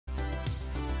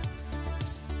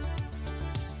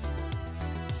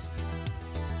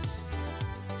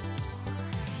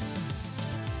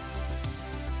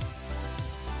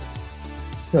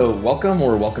So,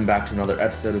 welcome back to another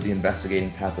episode of the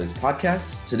Investigating Pathways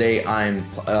podcast. Today, I'm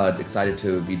excited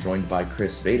to be joined by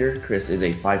Chrys Vader. Chrys is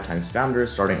a 5 times founder,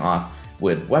 starting off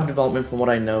with web development, from what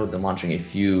I know, then launching a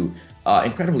few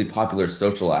incredibly popular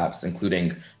social apps,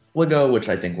 including Fligo, which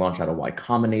I think launched out of Y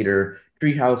Combinator,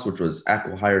 Treehouse, which was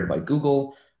acqui-hired by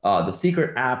Google, the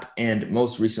Secret app, and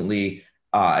most recently,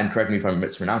 and correct me if I'm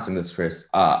mispronouncing this, Chrys,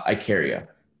 Icaria.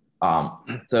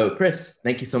 So Chrys,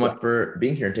 thank you so much for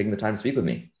being here and taking the time to speak with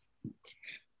me.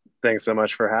 Thanks so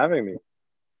much for having me.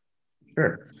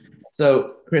 Sure.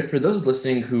 So Chrys, for those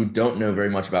listening who don't know very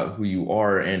much about who you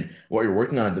are and what you're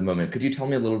working on at the moment, could you tell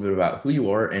me a little bit about who you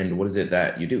are and what is it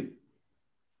that you do?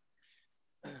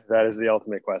 That is the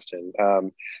ultimate question.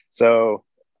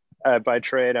 By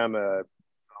trade, I'm a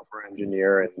software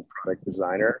engineer and product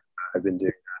designer. I've been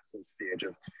doing that since the age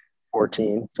of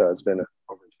 14, so it's been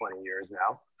over 20 years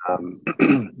now.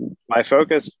 My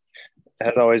focus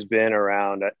has always been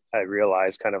around, I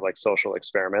realize, kind of like social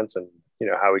experiments and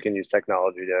how we can use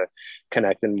technology to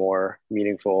connect in more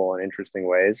meaningful and interesting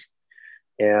ways.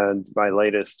 And my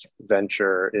latest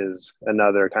venture is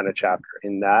another kind of chapter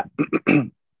in that.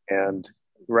 And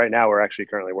right now, we're actually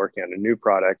currently working on a new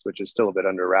product, which is still a bit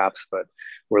under wraps, but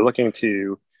we're looking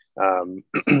to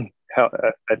help,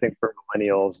 I think for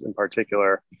millennials in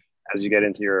particular, as you get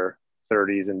into your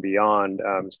 30s and beyond,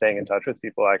 staying in touch with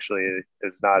people actually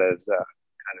is not as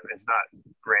it's not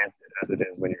granted as it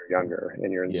is when you're younger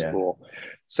and you're in school.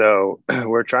 So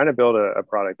we're trying to build a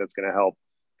product that's going to help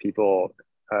people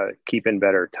keep in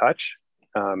better touch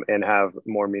and have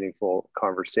more meaningful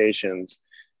conversations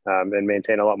and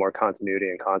maintain a lot more continuity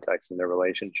and context in their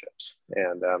relationships.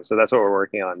 And so that's what we're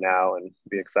working on now, and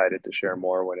be excited to share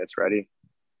more when it's ready.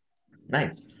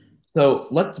 Nice. So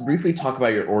let's briefly talk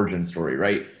about your origin story,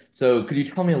 right? So could you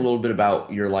tell me a little bit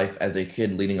about your life as a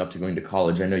kid leading up to going to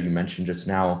college? I know you mentioned just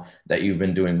now that you've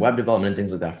been doing web development and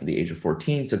things like that from the age of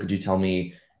 14. So could you tell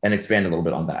me and expand a little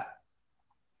bit on that?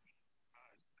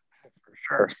 For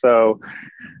sure. So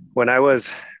when I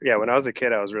was a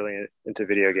kid, I was really into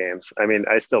video games. I mean,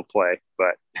 I still play,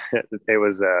 but it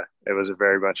was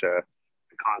very much a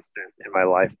constant in my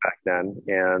life back then.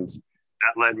 And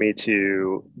that led me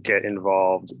to get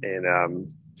involved in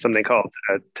something called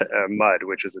MUD,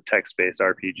 which is a text-based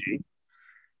RPG.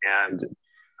 And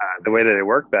the way that it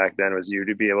worked back then was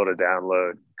you'd be able to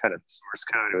download kind of source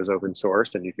code. It was open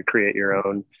source, and you could create your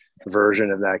own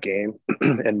version of that game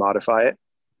and modify it.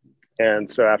 And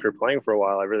so after playing for a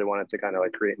while, I really wanted to kind of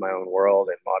like create my own world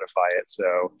and modify it.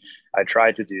 So I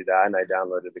tried to do that, and I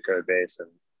downloaded the code base, and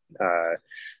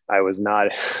I was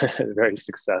not very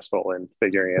successful in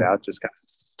figuring it out, just kind of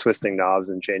twisting knobs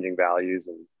and changing values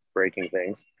and breaking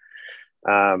things.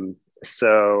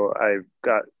 So I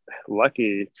got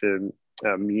lucky to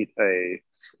meet a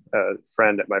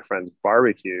friend at my friend's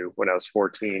barbecue when I was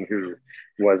 14, who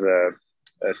was an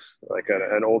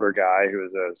older guy who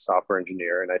was a software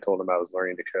engineer. And I told him I was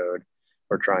learning to code,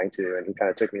 or trying to, and he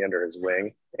kind of took me under his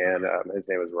wing. And his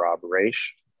name was Rob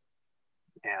Raish.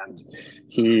 And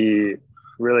he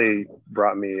really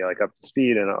brought me like up to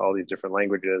speed in all these different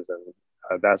languages. And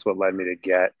that's what led me to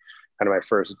get kind of my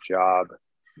first job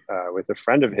with a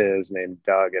friend of his named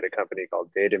Doug at a company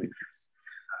called Datamuse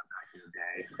back in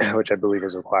the day, which I believe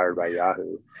was acquired by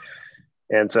Yahoo.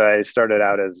 And so I started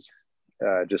out as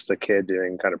just a kid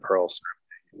doing kind of Perl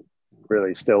scripting,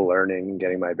 really still learning,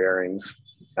 getting my bearings.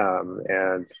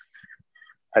 And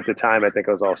at the time, I think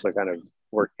I was also kind of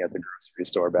working at the grocery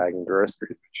store, bagging groceries,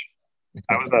 which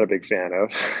I was not a big fan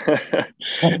of.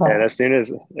 And as soon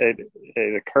as it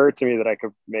occurred to me that I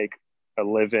could make a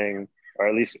living, or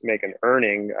at least make an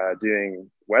earning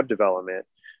doing web development,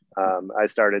 I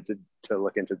started to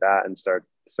look into that and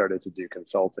started to do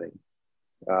consulting.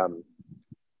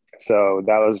 So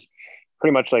that was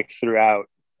pretty much like throughout,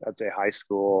 I'd say, high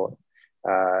school.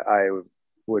 I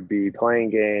would be playing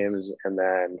games and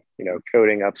then,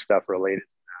 coding up stuff related to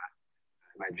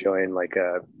that. I joined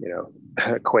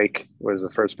Quake was the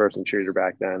first person shooter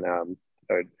back then. I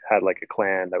had like a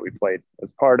clan that we played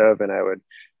as part of, and I would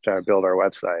try to build our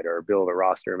website or build a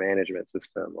roster management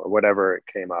system or whatever it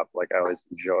came up. Like I always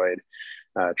enjoyed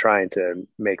trying to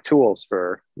make tools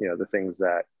for, the things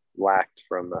that lacked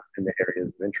from in the areas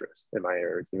of interest, in my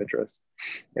areas of interest,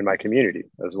 in my community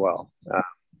as well.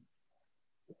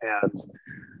 And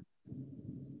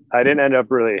I didn't end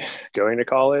up really going to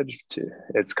college.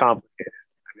 It's complicated.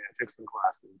 I mean, I took some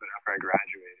classes, but after I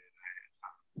graduated, I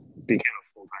became a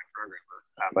full-time programmer.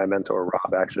 My mentor,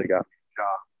 Rob, actually got me a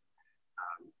job.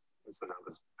 So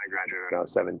I graduated when I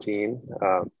was 17.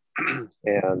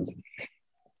 And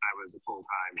I was a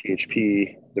full-time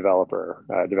PHP developer,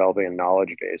 developing a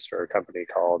knowledge base for a company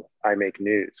called I Make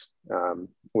News,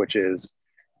 which is,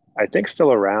 I think,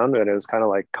 still around, and it was kind of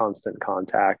like Constant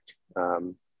Contact.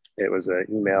 It was an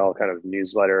email kind of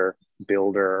newsletter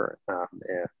builder and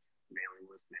mailing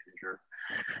list manager.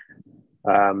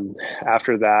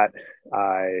 After that,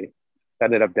 I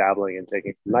ended up dabbling in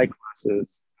taking some night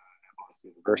classes at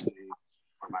Boston University,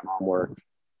 where my mom worked.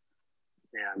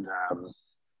 And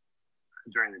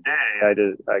during the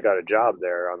day, I got a job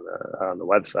there on the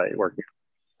website, working on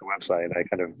the website, and I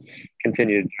kind of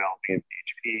continued developing in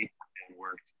PHP and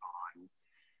worked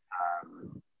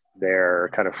on their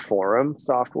kind of forum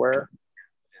software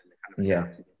and kind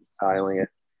of styling it.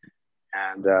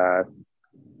 And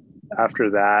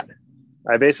after that,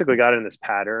 I basically got in this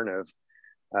pattern of,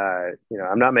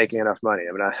 I'm not making enough money.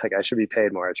 I'm not like, I should be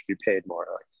paid more. I should be paid more.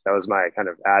 Like, that was my kind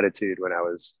of attitude when I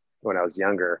was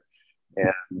younger.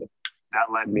 And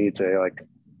that led me to like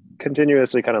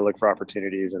continuously kind of look for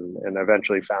opportunities, and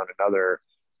eventually found another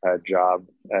job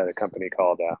at a company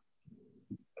called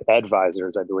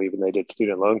Advisors, I believe, and they did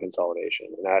student loan consolidation.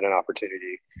 And I had an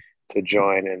opportunity to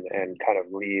join and kind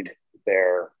of lead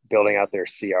their building out their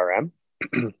CRM,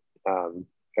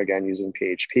 again, using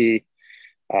PHP.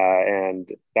 And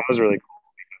that was really cool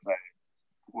because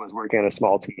I was working on a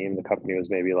small team. The company was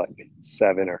maybe like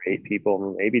 7 or 8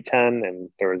 people, maybe 10. And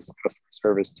there was a customer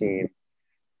service team.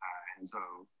 And so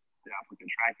the applicant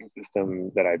tracking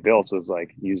system that I built was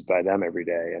like used by them every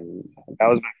day. And that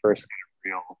was my first kind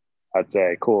of real, I'd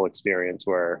say, cool experience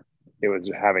where it was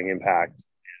having impact.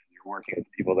 And you're working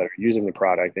with people that are using the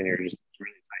product, and you're just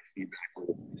really tight feedback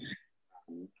loop,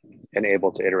 and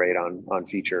able to iterate on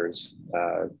features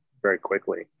very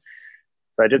quickly.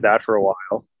 So I did that for a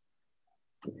while.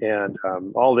 And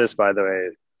all this, by the way,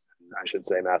 I should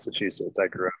say Massachusetts. I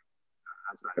grew up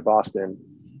outside of Boston,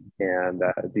 and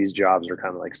these jobs were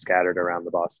kind of like scattered around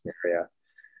the Boston area.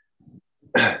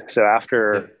 So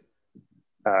after,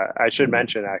 I should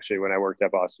mention, actually, when I worked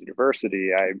at Boston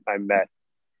University, I met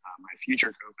my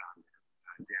future co-founder,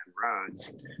 Dan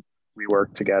Rhodes. We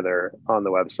worked together on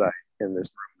the website in this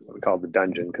room we called the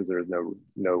dungeon, because there was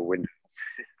no windows.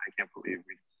 I can't believe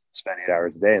we spent 8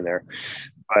 hours a day in there.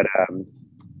 But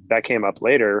that came up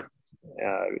later,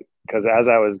 because as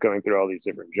I was going through all these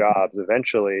different jobs,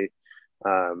 eventually,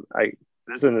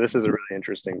 this is a really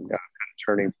interesting kind of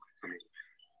turning point for me.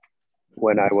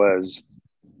 When I was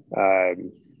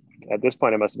at this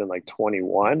point, I must have been like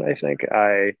 21, I think.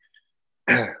 I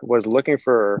was looking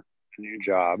for a new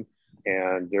job,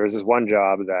 and there was this one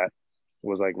job that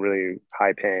was like really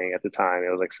high paying at the time. It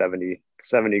was like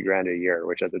 70 grand a year,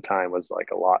 which at the time was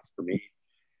like a lot for me.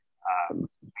 I don't know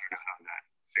how that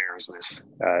fares with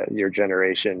your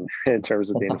generation in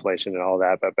terms of the inflation and all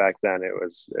that, but back then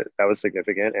that was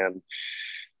significant.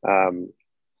 And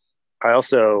I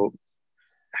also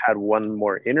had one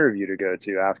more interview to go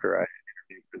to after I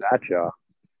interviewed for that job.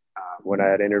 When I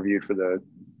had interviewed for the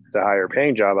higher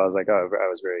paying job, I was like, oh, I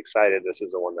was very excited. This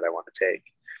is the one that I want to take.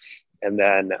 And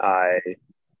then I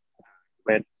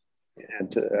went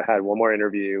and had one more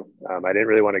interview. I didn't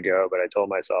really want to go, but I told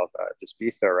myself, just be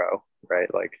thorough,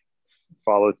 right? Like,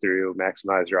 follow through,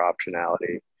 maximize your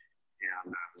optionality.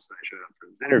 And so I showed up for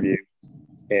this interview,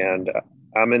 and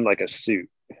I'm in like a suit,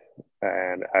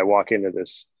 and I walk into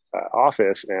this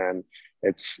office, and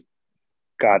it's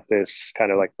got this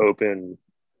kind of like open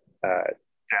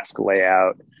desk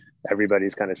layout.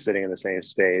 Everybody's kind of sitting in the same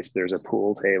space. There's a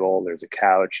pool table, there's a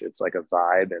couch. It's like a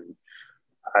vibe. And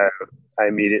I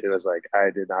immediately was like,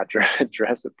 I did not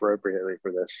dress appropriately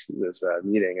for this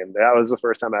meeting. And that was the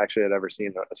first time I actually had ever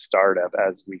seen a startup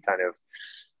as we kind of,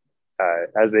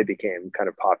 as they became kind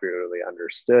of popularly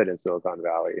understood in Silicon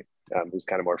Valley, these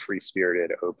kind of more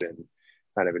free-spirited, open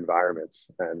kind of environments.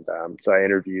 And so I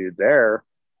interviewed there.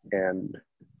 And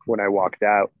when I walked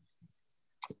out,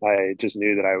 I just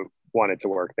knew that I wanted to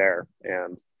work there.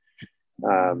 And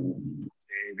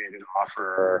they made an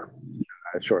offer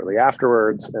shortly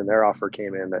afterwards, and their offer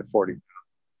came in at $40,000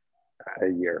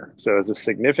 a year. So it was a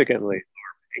significantly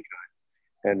lower pay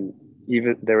cut. And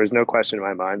even there was no question in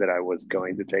my mind that I was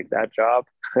going to take that job,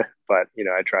 but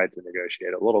I tried to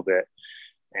negotiate a little bit,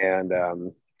 and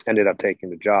ended up taking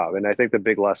the job. And I think the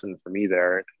big lesson for me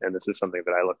there, and this is something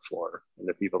that I look for in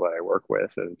the people that I work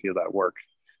with and people that work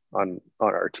on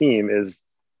our team, is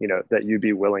that you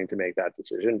be willing to make that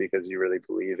decision because you really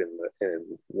believe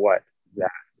in what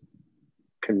that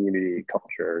community,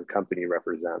 culture, company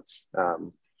represents.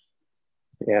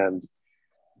 And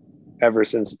ever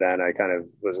since then, I kind of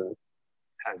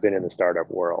have been in the startup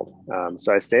world.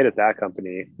 So I stayed at that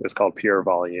company. It was called Pure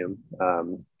Volume.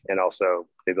 And also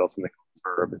they built something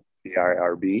called Verb.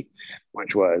 BIRB,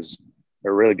 which was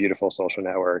a really beautiful social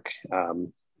network.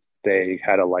 They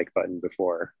had a like button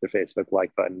before the Facebook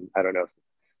like button. I don't know if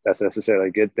that's necessarily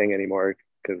a good thing anymore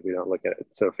because we don't look at it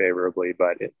so favorably,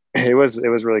 but it was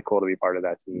really cool to be part of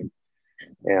that team.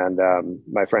 And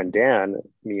my friend Dan,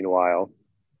 meanwhile,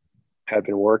 had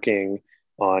been working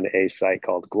on a site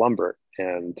called Glumber.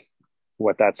 And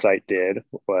what that site did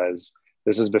was,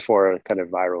 this is before kind of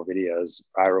viral videos.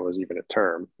 Viral was even a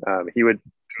term. He would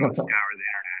scour the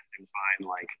internet and find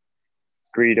like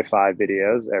 3 to 5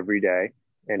 videos every day,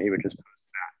 and he would just post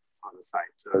that on the site.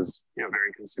 So it was,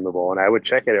 very consumable, and I would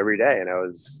check it every day, and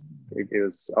it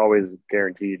was always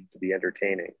guaranteed to be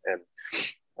entertaining. And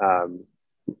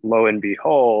lo and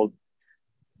behold,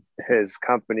 his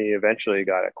company eventually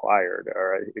got acquired,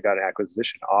 or he got an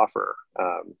acquisition offer.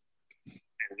 And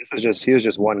he was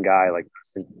just one guy, like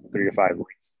 3 to 5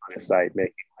 links on his site,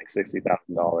 making like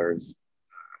 $60,000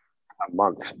 a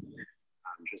month,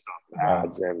 just off of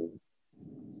ads.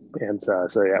 And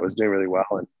so yeah, it was doing really well.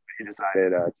 And he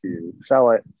decided to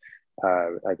sell it.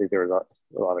 I think there was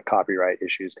a lot of copyright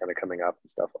issues kind of coming up and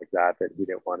stuff like that he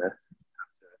didn't want to have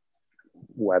to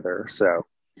weather. So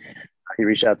he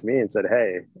reached out to me and said,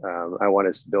 "Hey, I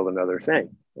want to build another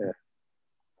thing." Yeah.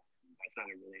 That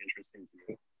sounded really interesting to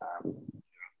me.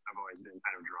 I've always been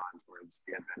kind of drawn towards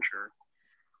the adventure,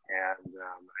 and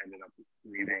I ended up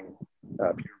leaving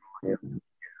Pure Volume.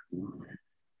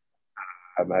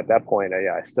 At that point,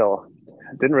 I still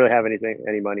didn't really have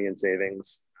any money in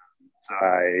savings. So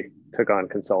I took on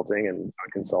consulting, and I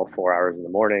would consult 4 hours in the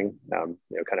morning, kind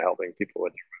of helping people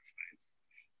with their websites.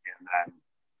 And then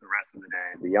the rest of the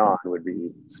day and beyond would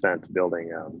be spent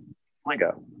building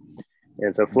Fligo.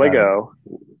 And so Fligo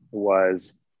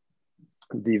was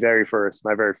my very first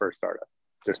startup,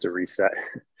 just to reset.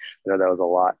 I know that was a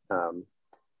lot.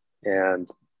 And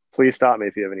please stop me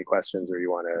if you have any questions or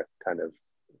you want to kind of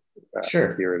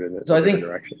steer it in a different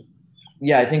direction.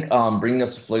 Yeah, I think bringing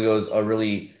us to Fligo is a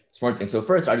really smart thing. So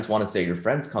first, I just want to say your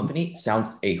friend's company sounds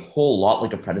a whole lot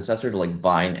like a predecessor to like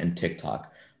Vine and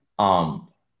TikTok.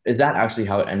 Is that actually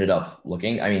how it ended up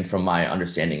looking? I mean, from my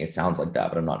understanding, it sounds like that,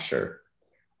 but I'm not sure.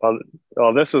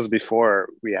 Well, this was before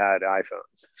we had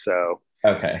iPhones, so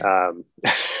okay.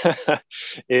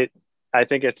 I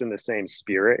think it's in the same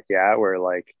spirit, yeah, where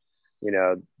like,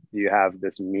 you have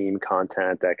this meme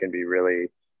content that can be really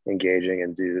engaging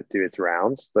and do its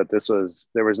rounds, but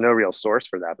there was no real source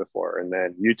for that before. And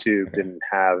then YouTube didn't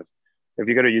have, if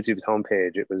you go to YouTube's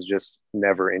homepage, it was just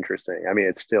never interesting. I mean,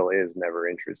 it still is never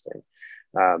interesting.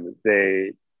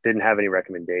 They didn't have any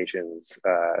recommendations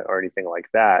or anything like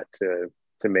that to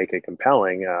make it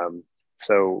compelling.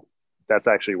 So that's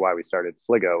actually why we started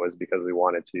Fligo, was because we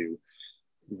wanted to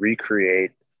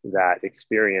recreate that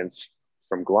experience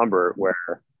from Glumber,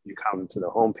 where you come to the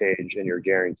homepage and you're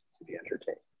guaranteed to be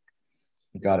entertained.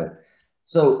 Got it.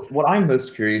 So what I'm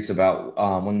most curious about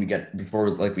before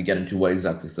we get into what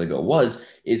exactly Fligo was,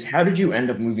 is how did you end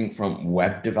up moving from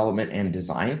web development and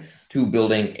design to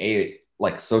building a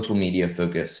like social media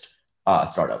focused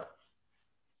startup?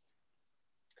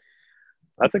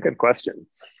 That's a good question.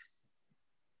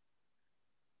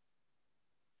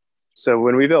 So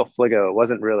when we built Fligo, it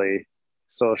wasn't really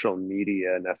social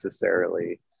media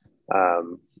necessarily. I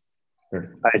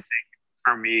think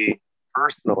for me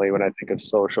personally, when I think of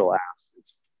social apps,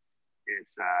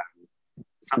 it's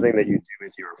something that you do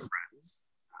with your friends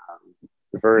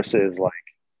versus like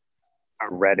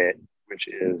a Reddit, which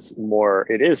is more,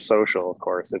 it is social, of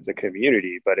course, it's a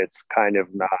community, but it's kind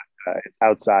of not, it's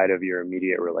outside of your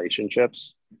immediate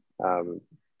relationships,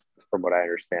 from what I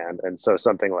understand. And so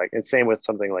and same with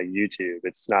something like YouTube,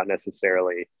 it's not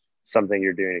necessarily something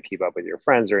you're doing to keep up with your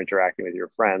friends or interacting with your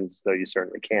friends, though you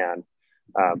certainly can.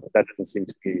 But that doesn't seem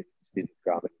to be the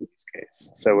predominant use case.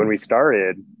 So when we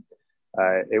started,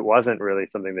 it wasn't really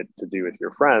something to do with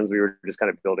your friends. We were just kind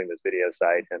of building this video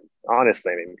site. And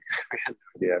honestly, I mean, we had no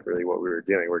idea really what we were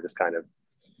doing. We're just kind of,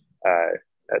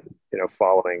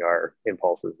 following our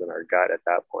impulses and our gut at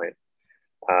that point.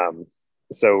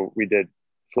 So we did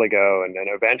Fligo, and then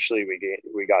eventually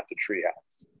we got to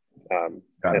Treehouse. And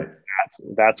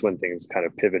that's when things kind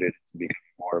of pivoted to become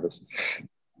more of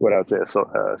what I would say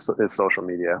is social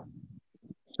media.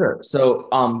 Sure. So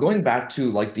going back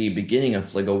to like the beginning of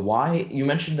Fligo, why you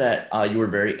mentioned that you were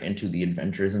very into the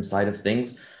adventurism side of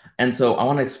things. And so I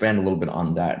want to expand a little bit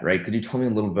on that, right? Could you tell me a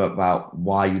little bit about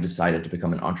why you decided to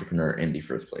become an entrepreneur in the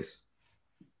first place?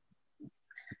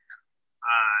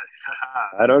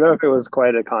 I don't know if it was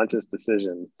quite a conscious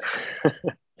decision.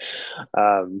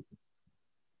 So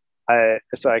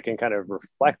I can kind of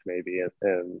reflect maybe,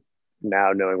 and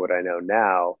now knowing what I know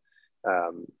now, I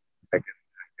could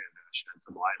shed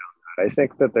some light on I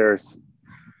think that there's,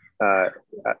 uh,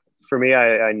 for me,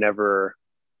 I never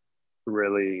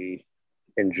really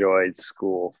enjoyed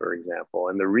school, for example.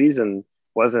 And the reason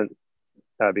wasn't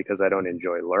because I don't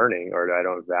enjoy learning or I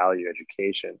don't value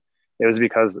education. It was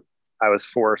because I was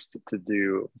forced to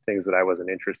do things that I wasn't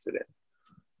interested in.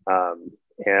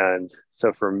 And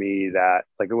so for me, that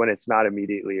like when it's not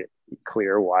immediately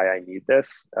clear why I need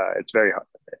this, it's very hard.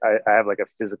 I have like a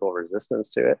physical resistance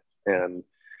to it. And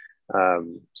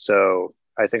so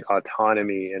I think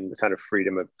autonomy and kind of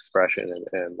freedom of expression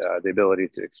and the ability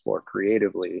to explore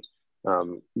creatively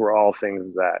were all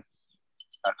things that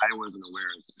I wasn't aware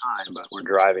at the time, but were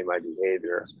driving my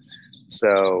behavior.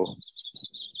 So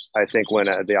I think when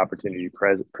the opportunity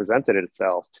presented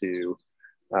itself to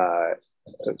uh,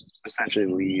 essentially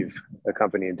leave a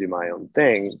company and do my own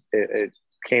thing, it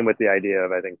came with the idea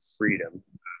of, I think, freedom.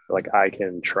 Like I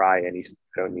can try any,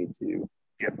 I don't need to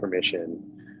get permission.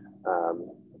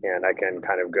 And I can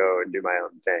kind of go and do my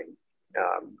own thing.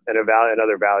 And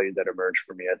another value that emerged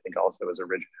for me, I think, also is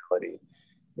originality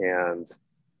and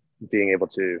being able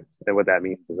to, and what that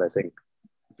means is, I think,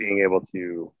 being able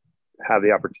to have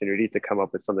the opportunity to come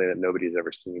up with something that nobody's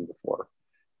ever seen before.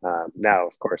 Now,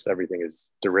 of course, everything is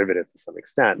derivative to some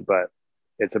extent, but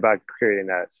it's about creating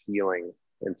that feeling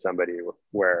in somebody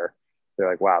where they're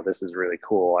like, wow, this is really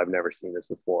cool. I've never seen this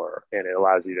before. And it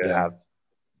allows you to have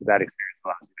that experience,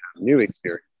 allows you to have new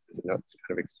experiences, you know, to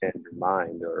kind of expand your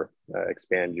mind or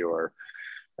expand your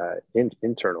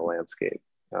internal landscape.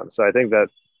 So I think that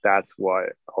that's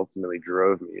what ultimately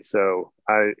drove me. So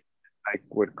I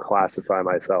would classify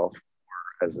myself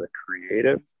as a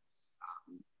creative,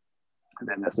 and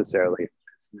then necessarily a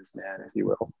businessman, if you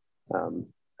will.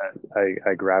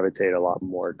 I gravitate a lot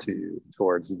more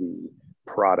towards the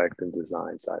product and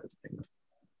design side of things.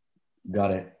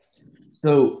 Got it.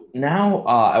 So now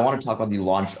I want to talk about the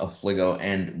launch of Fligo,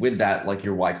 and with that, like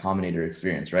your Y Combinator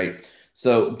experience, right?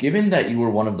 So given that you were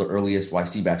one of the earliest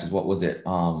YC batches, what was it?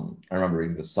 I remember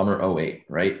the summer '08,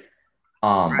 right?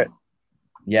 Right.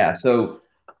 Yeah. So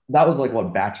that was like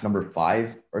what, batch number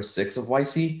 5 or 6 of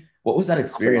YC? What was that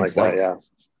experience like? Yeah.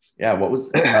 Yeah. What was,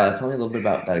 tell me a little bit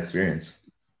about that experience.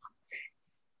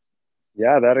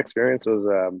 Yeah, that experience was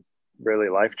really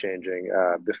life-changing.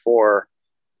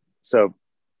 So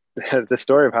the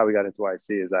story of how we got into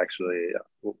YC is actually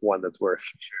one that's worth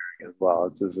sharing as well.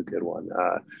 This is a good one.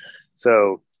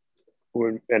 So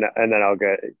and then I'll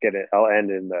get it. I'll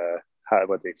end in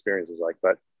what the experience was like.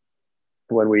 But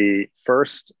when we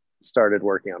first started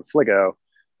working on Fligo,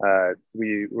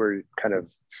 we were kind of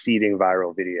seeding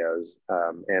viral videos,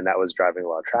 and that was driving a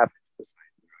lot of traffic to the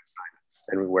site.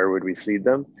 And where would we seed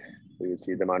them? We would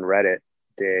seed them on Reddit,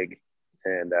 Dig,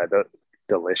 and the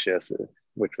Delicious,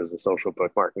 which was a social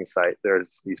bookmarking site.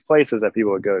 There's these places that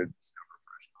people would go to.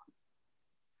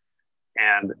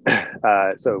 And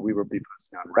so we would be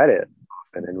posting on Reddit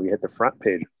often, and we hit the front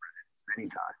page of Reddit many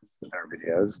times with our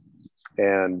videos.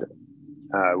 And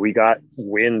we got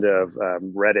wind of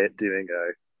Reddit doing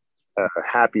a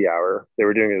happy hour. They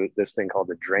were doing this thing called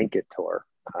the Drank It Tour.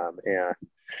 And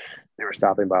they were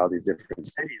stopping by all these different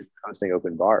cities and hosting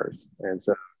open bars. And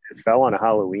so it fell on a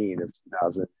Halloween of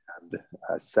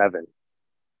 2007.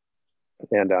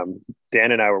 And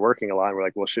Dan and I were working a lot, and we're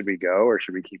like, well, should we go or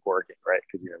should we keep working, right?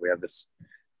 Because, you know, we have this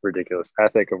ridiculous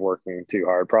ethic of working too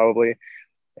hard, probably.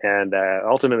 And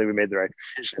ultimately, we made the right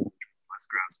decision. Let's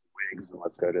grab some wigs and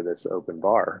let's go to this open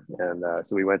bar. And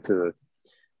so we went to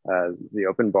the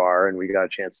open bar, and we got a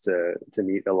chance to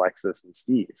meet Alexis and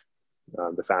Steve,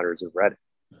 the founders of Reddit.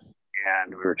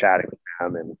 And we were chatting with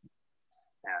them,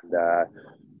 and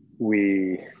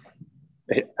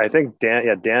I think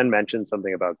Dan mentioned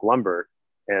something about Glumbert,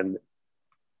 and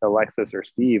Alexis or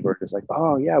Steve were just like,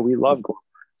 oh yeah, we love Glumbert.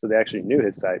 So they actually knew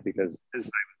his site because his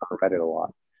site was on Reddit a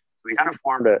lot. So we kind of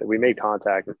we made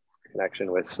contact,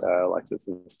 connection with Alexis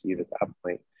and Steve at that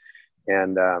point.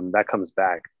 And that comes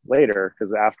back later,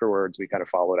 because afterwards we kind of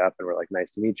followed up and we're like,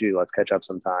 nice to meet you. Let's catch up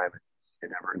sometime. They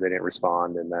didn't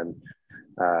respond. And then,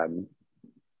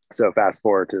 so fast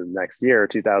forward to the next year,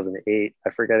 2008, I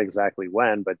forget exactly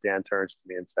when, but Dan turns to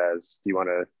me and says,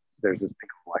 there's this thing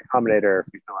called Y Combinator. If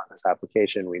we fill out this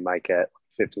application, we might get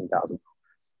 $15,000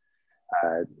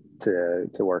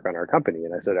 to work on our company.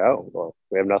 And I said, oh, well,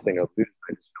 we have nothing to lose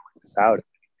by just filling this out. It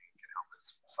can help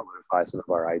us solidify some of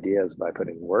our ideas by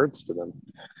putting words to them.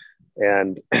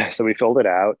 And so we filled it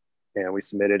out and we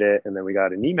submitted it. And then we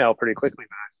got an email pretty quickly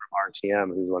back from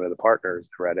RTM, who's one of the partners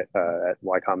at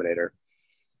Y Combinator,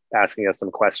 asking us some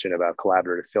question about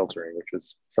collaborative filtering, which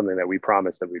was something that we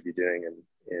promised that we'd be doing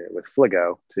with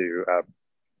Fligo to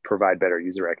provide better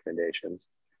user recommendations.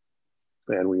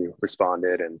 And we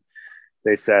responded, and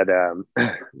they said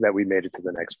that we made it to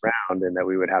the next round and that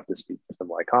we would have to speak to some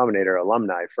Y Combinator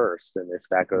alumni first. And if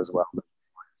that goes well,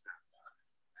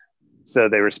 so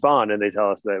they respond and they tell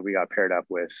us that we got paired up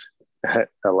with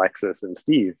Alexis and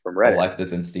Steve from Reddit.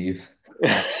 Alexis and Steve.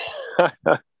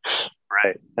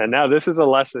 Right. And now this is a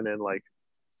lesson in like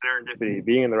serendipity,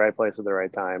 being in the right place at the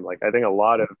right time. Like I think a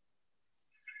lot of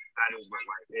that is what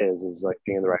life is like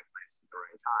being in the right place at the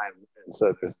right time. And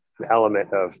so there's an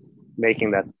element of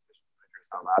making that decision to put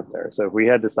yourself out there. So if we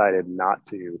had decided not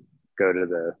to go to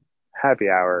the happy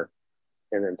hour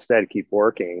and instead keep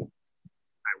working,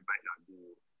 I might not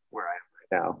be where I am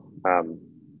right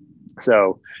now.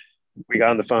 So we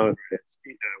got on the phone with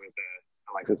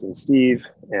Alexis and Steve,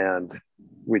 and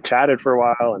we chatted for a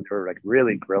while, and they were like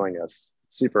really grilling us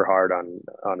super hard on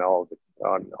all of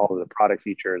the product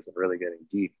features and really getting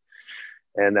deep.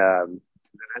 And I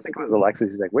think it was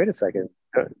Alexis. He's like, "Wait a second,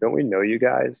 don't we know you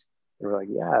guys?" And we're like,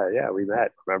 "Yeah, we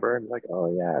met. Remember?" And like, "Oh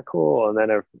yeah, cool." And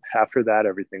then after that,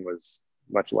 everything was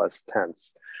much less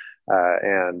tense,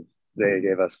 and they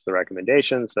gave us the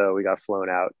recommendation, so we got flown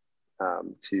out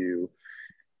to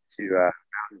Mountain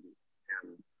View.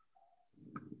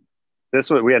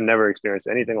 And we had never experienced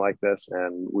anything like this,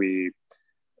 and we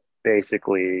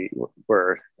basically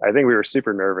I think we were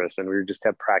super nervous, and we just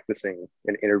kept practicing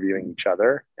and interviewing each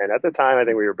other. And at the time, I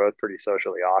think we were both pretty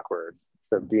socially awkward.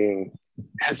 So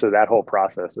that whole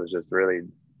process was just really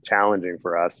challenging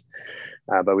for us.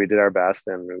 But we did our best,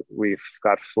 and we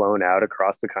got flown out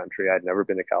across the country. I'd never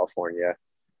been to California.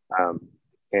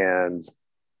 And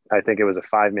I think it was a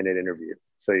 5-minute interview.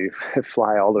 So you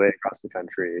fly all the way across the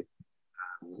country,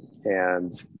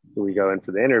 and we go in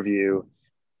for the interview.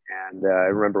 And I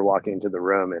remember walking into the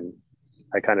room, and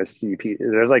I kind of see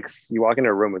there's like, you walk into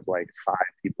a room with like 5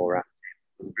 people around.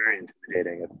 It was very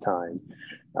intimidating at the time.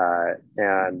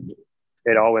 And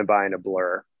it all went by in a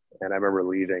blur. And I remember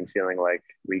leaving feeling like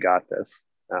we got this,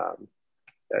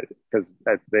 because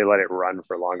they let it run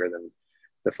for longer than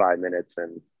the 5 minutes.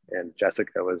 And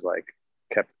Jessica was like,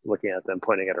 kept looking at them,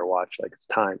 pointing at her watch, like, it's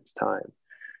time.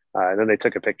 And then they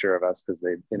took a picture of us because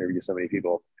they interviewed so many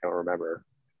people I don't remember.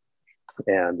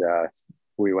 And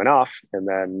we went off, and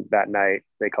then that night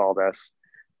they called us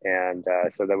and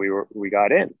said that we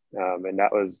got in, and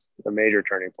that was a major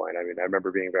turning point. I mean, I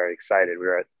remember being very excited. We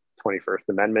were at 21st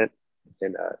Amendment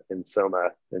in Soma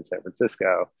in San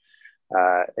Francisco,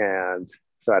 and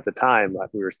so at the time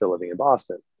we were still living in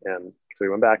Boston, and so we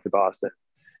went back to Boston,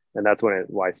 and that's when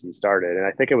YC started. And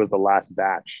I think it was the last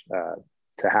batch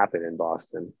to happen in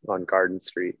Boston on Garden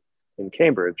Street in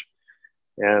Cambridge,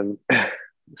 and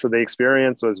so the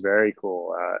experience was very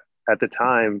cool. At the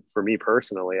time, for me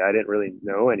personally, I didn't really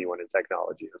know anyone in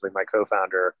technology. It was like my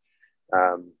co-founder,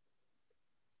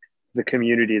 the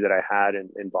community that I had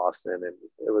in Boston, and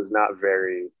it was not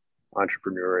very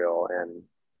entrepreneurial, and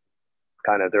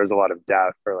kind of there was a lot of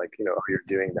doubt, or like, oh, you're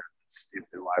doing that. That's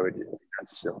stupid. Why would you?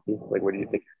 That's silly. Like, what do you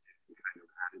think you're doing? Kind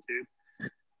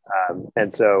of attitude.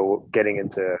 And so getting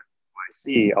into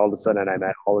YC, all of a sudden I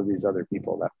met all of these other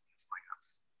people that were just like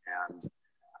us, and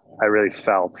I really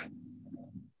felt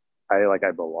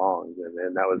I belonged,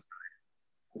 and that was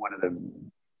one of the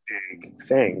big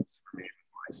things for me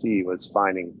with YC, was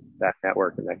finding that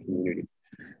network and that community.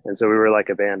 And so we were like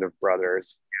a band of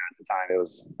brothers. At the time, it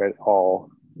was all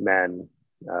men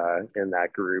in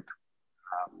that group,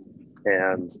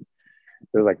 and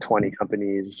there was like 20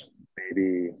 companies,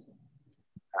 maybe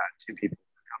 2 people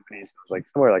per company. So it was like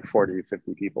somewhere like 40 to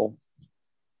 50 people.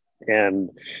 And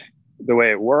the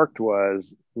way it worked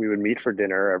was we would meet for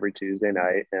dinner every Tuesday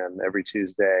night, and every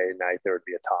Tuesday night there would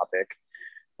be a topic.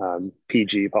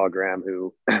 PG, Paul Graham,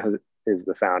 who is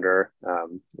the founder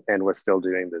and was still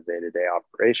doing the day-to-day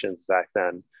operations back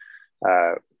then,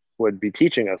 would be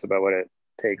teaching us about what it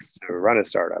takes to run a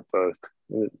startup, both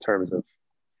in terms of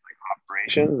like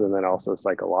operations and then also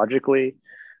psychologically.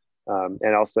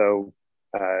 And also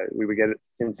we would get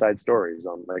inside stories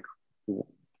on like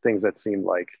things that seemed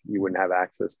like you wouldn't have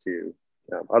access to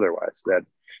otherwise, that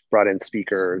brought in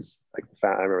speakers. Like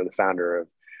I remember the founder of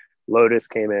Lotus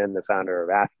came in, the founder of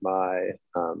Akamai,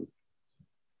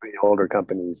 the older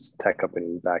companies, tech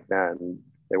companies back then,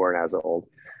 they weren't as old.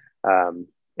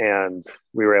 And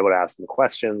we were able to ask them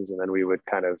questions, and then we would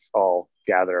kind of all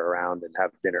gather around and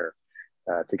have dinner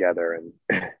together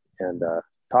and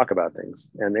talk about things.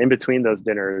 And in between those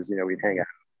dinners, we'd hang out,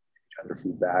 each other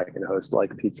feedback, and host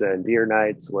like pizza and beer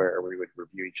nights where we would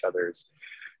review each other's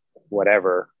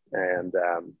whatever. And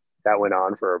that went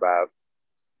on for about,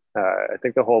 I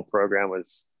think the whole program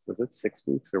was it 6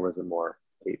 weeks or was it more,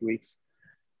 8 weeks?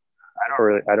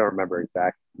 I don't remember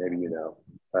exactly, maybe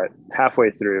but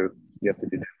halfway through you have to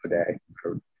do demo day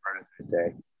or prototype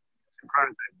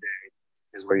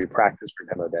where you practice for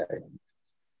demo day.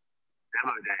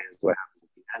 Demo day is what happens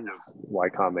at the end of Y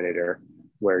Combinator,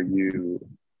 where you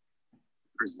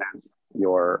present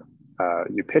your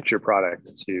you pitch your product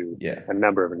to a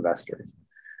number of investors.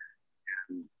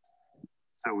 And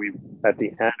so we at the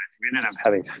end we ended up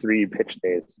having 3 pitch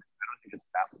days.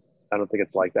 I don't think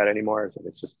it's like that anymore. I think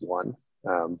it's just 1.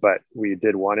 But we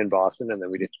did 1 in Boston, and then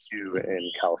we did 2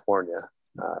 in California.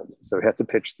 So we had to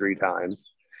pitch 3 times.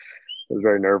 It was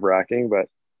very nerve-wracking, but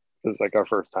it was like our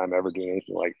first time ever doing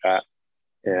anything like that.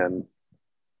 And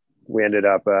we ended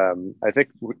up, I think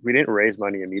we didn't raise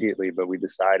money immediately, but we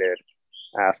decided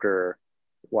after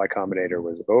Y Combinator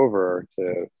was over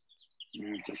to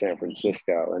move to San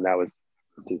Francisco, and that was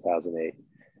 2008.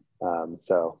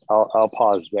 So I'll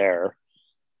pause there.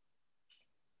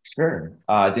 Sure.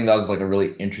 I think that was like a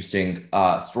really interesting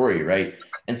story, right?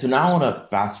 And so now I want to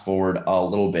fast forward a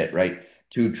little bit, right,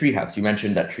 to Treehouse. You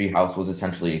mentioned that Treehouse was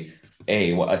essentially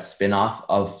a spin-off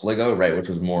of Fligo, right, which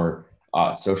was more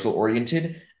social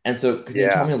oriented. And so could you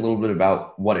tell me a little bit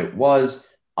about what it was,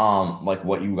 like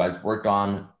what you guys worked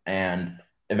on, and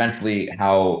eventually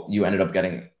how you ended up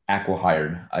getting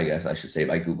acqui-hired, I guess I should say,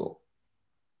 by Google?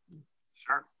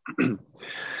 Sure.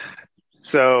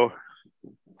 So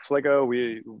Fligo,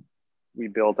 we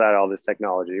built out all this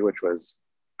technology, which was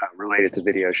related to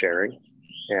video sharing,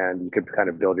 and you could kind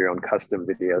of build your own custom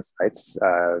video sites. I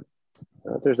don't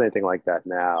know if there's anything like that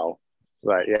now,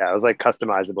 but yeah, it was like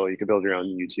customizable. You could build your own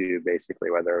YouTube,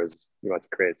 basically, whether it was you want to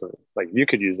create something like you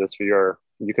could use this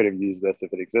you could have used this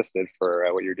if it existed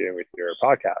for what you're doing with your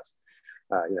podcast.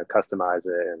 Customize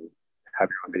it and have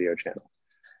your own video channel.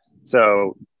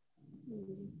 So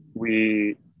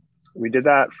we did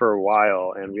that for a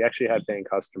while, and we actually had paying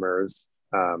customers,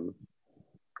 but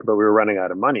we were running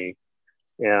out of money,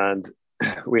 and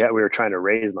we were trying to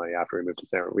raise money after we moved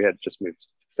to we had just moved to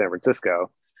San Francisco,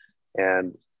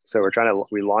 and so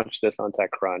we launched this on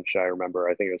TechCrunch. I remember,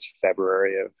 I think it was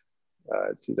February of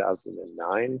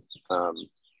 2009,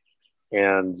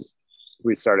 and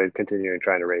we started continuing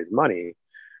trying to raise money,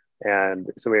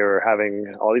 and so we were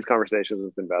having all these conversations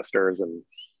with investors, and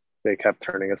they kept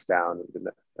turning us down.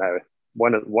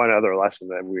 One other lesson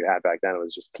that we had back then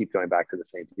was just keep going back to the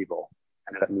same people.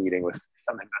 I ended up meeting with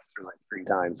some investors like 3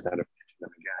 times, kind of pitching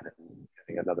them again and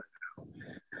getting another no.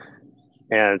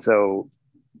 And so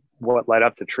what led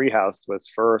up to Treehouse was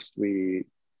first we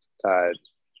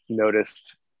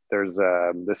noticed there's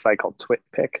this site called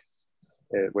TwitPic,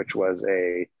 which was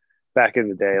back in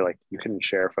the day, like you couldn't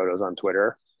share photos on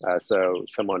Twitter. So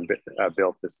someone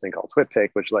built this thing called TwitPic,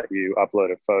 which let you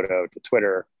upload a photo to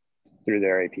Twitter through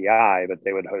their API, but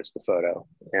they would host the photo.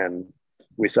 And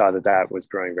we saw that was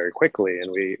growing very quickly.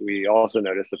 And we also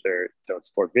noticed that they don't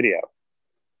support video.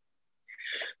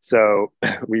 So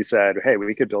we said, hey,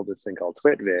 we could build this thing called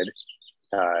TwitVid,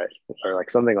 or like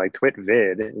something like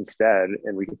TwitVid instead,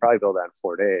 and we could probably build that in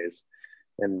 4 days.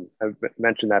 And I've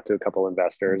mentioned that to a couple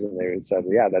investors, and they said,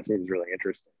 yeah, that seems really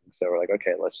interesting. So we're like,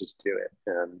 okay, let's just do it.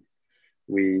 And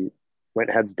we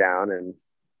went heads down, and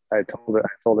I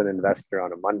told an investor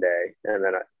on a Monday, and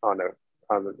then on a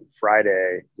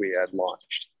Friday we had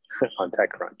launched on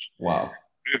TechCrunch. Wow!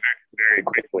 Very, very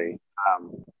quickly,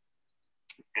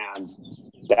 and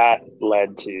that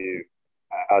led to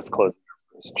us closing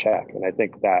our first check. And I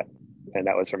think that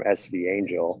was from SV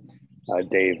Angel,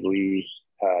 Dave Lee.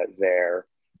 There,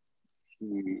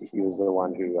 he was the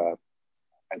one who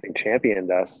I think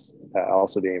championed us,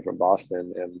 also being from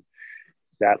Boston, and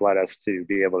that led us to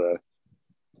be able to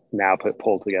now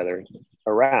pull together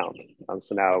a round.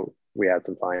 So now we had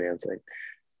some financing,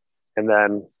 and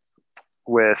then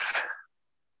with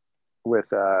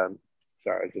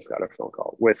sorry, I just got a phone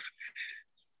call with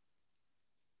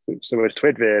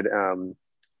TwitVid.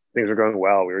 Things were going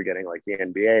well. We were getting like the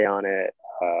NBA on it,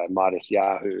 Modest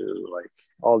Yahoo, like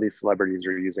all these celebrities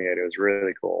were using it. It was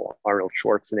really cool. Arnold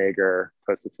Schwarzenegger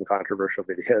posted some controversial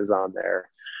videos on there,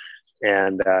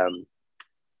 and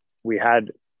we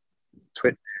had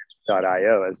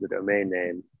twit.io as the domain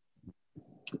name,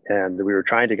 and we were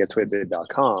trying to get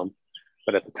twitbid.com,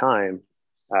 but at the time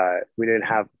we didn't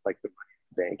have like the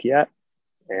bank yet,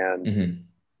 and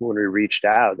when we reached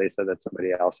out, they said that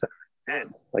somebody else had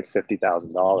bid like $50,000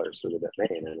 for the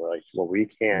domain, and we're like, well, we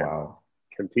can't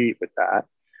compete with that.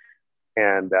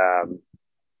 And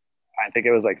I think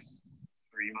it was like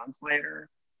 3 months later,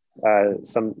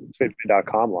 some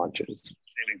twitbid.com launches,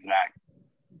 same exact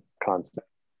concept.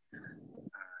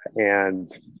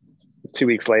 And 2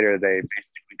 weeks later, they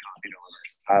basically copied all of our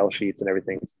style sheets and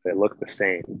everything. So they look the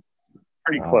same,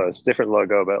 pretty close, different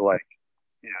logo, but like,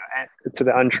 to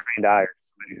the untrained eye, or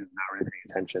somebody who's not really paying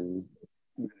attention,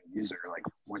 even a user like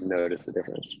wouldn't notice the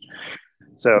difference.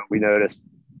 So we noticed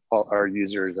all our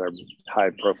users, our high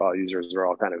profile users, are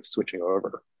all kind of switching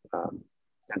over.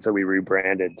 And so we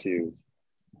rebranded to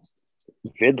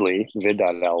Vidly,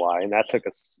 vid.ly, and that took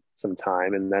us some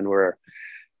time. And then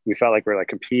we felt like we're like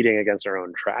competing against our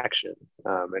own traction.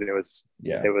 And it was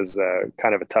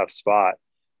kind of a tough spot.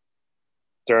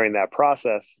 During that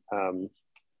process,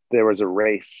 there was a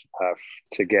race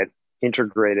to get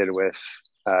integrated with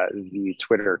the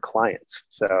Twitter clients.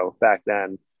 So back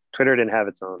then, Twitter didn't have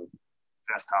its own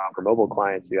desktop or mobile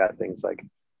clients. You had things like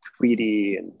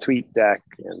Tweety and TweetDeck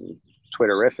and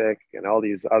Twitterific and all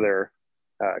these other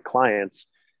clients,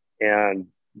 and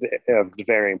of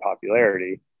varying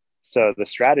popularity. So the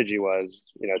strategy was,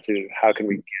 how can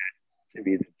we get to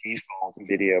be the default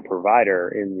video provider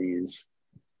in these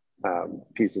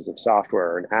pieces of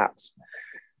software and apps?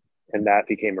 And that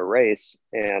became a race,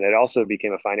 and it also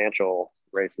became a financial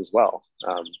race as well.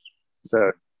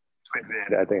 So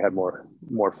TwitVid, I think, had more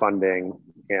funding,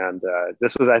 and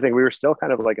this was, I think, we were still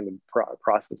kind of like in the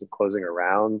process of closing a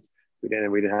round. We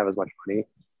didn't have as much money,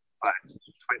 but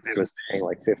TwitVid was paying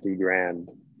like 50 grand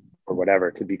or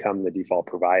whatever to become the default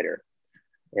provider,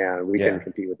 and we couldn't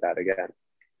compete with that again.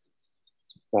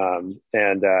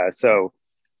 So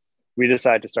we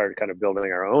decided to start kind of building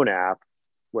our own app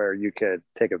where you could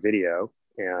take a video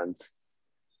and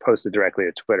post it directly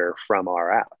to Twitter from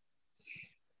our app.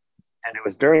 And it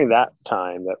was during that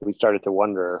time that we started to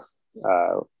wonder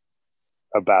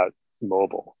about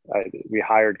mobile. We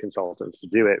hired consultants to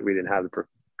do it. We didn't have the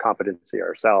competency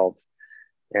ourselves.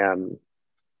 And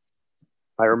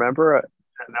I remember, and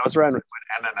that was around when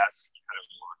MMS kind of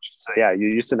launched. So yeah, you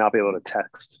used to not be able to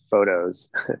text photos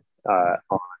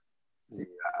on the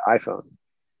iPhone.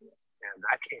 And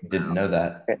that came Didn't know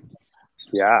that.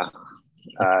 Yeah.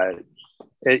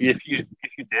 If you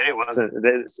did, it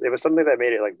was something that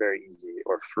made it like very easy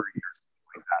or free or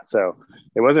something like that. So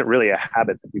it wasn't really a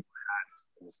habit that people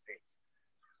had in the States.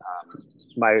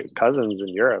 My cousins in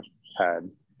Europe had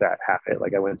that habit.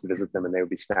 Like I went to visit them and they would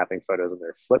be snapping photos on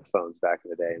their flip phones back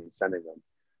in the day and sending them.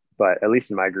 But at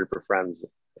least in my group of friends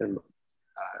at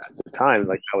the time,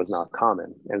 like that was not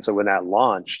common. And so when that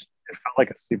launched, it felt like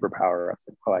a superpower. I was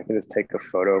like, oh, I can just take a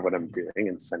photo of what I'm doing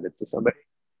and send it to somebody.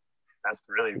 That's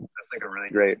like a really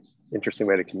great, interesting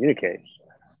way to communicate.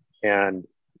 And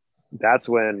that's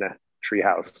when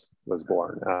Treehouse was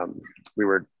born. We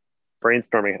were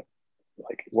brainstorming,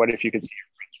 like, what if you could see your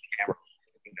friend's camera?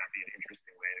 I think that'd be an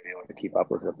interesting way to be able to keep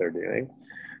up with what they're doing.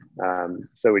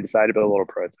 So we decided to build a little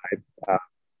prototype.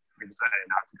 We decided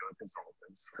not to go with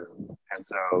consultants. And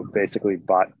so basically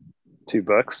bought 2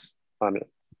 books on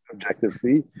Objective-C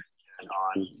and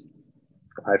on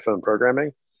iPhone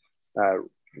programming.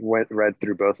 Read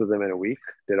through both of them in a week,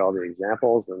 did all the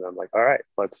examples, and I'm like, all right,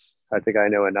 I think I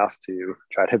know enough to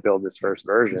try to build this first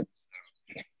version.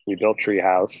 So we built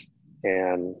Treehouse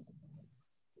and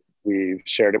we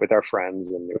shared it with our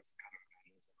friends, and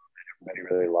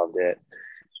everybody really loved it.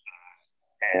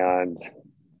 And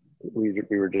we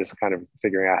were just kind of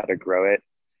figuring out how to grow it.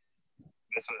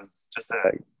 This was, just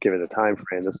to give it a time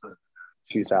frame, this was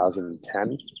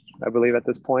 2010, I believe, at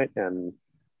this point, and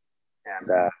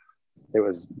it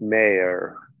was May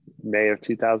of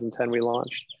 2010 we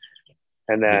launched,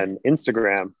 and then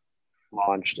Instagram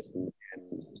launched in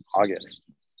August,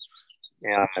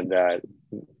 and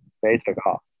they took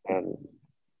off. And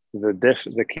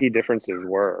the key differences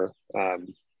were,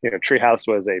 Treehouse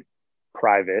was a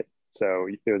private, so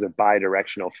it was a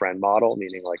bi-directional friend model,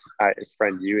 meaning like I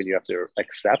friend you and you have to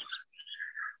accept,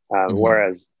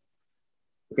 whereas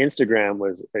Instagram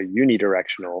was a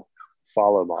unidirectional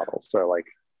follow model. So like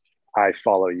I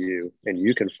follow you and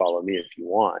you can follow me if you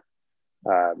want.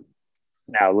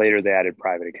 Now later they added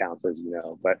private accounts, as you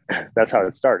know, but that's how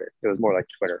it started. It was more like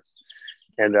Twitter.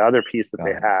 And the other piece that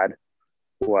they had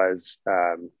was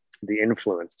the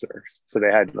influencers. So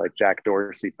they had like Jack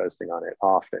Dorsey posting on it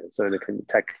often. So in the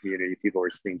tech community, people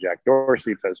were seeing Jack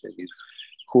Dorsey posting these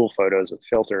cool photos with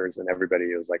filters, and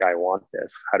everybody was like, I want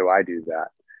this. How do I do that?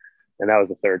 And that was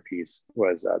the third piece,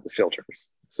 was the filters.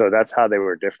 So that's how they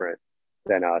were different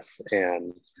than us.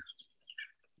 And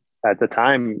at the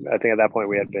time, I think at that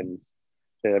point it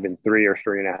had been 3 or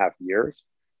 3.5 years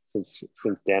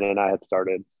since Dan and I had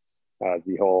started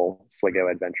the whole Fligo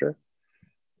adventure.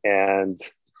 And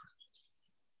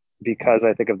because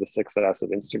I think of the success of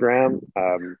Instagram,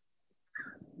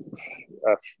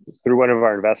 through one of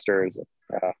our investors,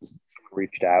 someone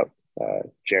reached out,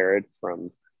 Jared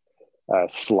from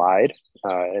Slide,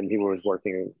 and he was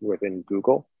working within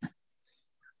Google.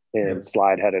 And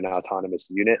Slide had an autonomous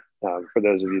unit. For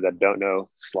those of you that don't know,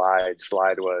 Slide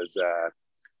was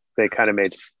they kind of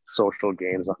made social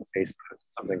games on Facebook,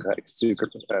 something like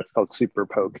it's called Super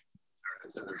Poke,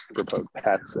 Super Poke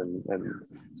Pets, and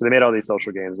so they made all these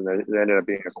social games, and they ended up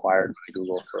being acquired by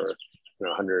Google for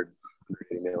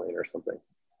 180 million or something.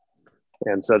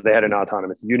 And so they had an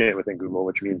autonomous unit within Google,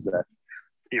 which means that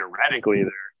theoretically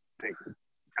they can kind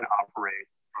of operate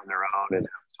on their own and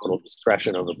have total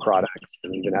discretion over products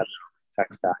and even have their own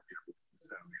tech stack.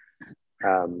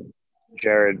 So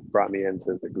Jared brought me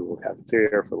into the Google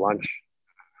cafeteria for lunch.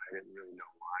 I didn't really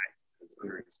know why. We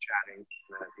were just chatting. And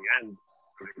then at the end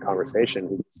of the conversation,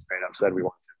 he straight up said, "We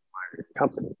want to acquire your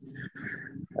company."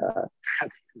 At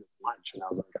the end of lunch. And I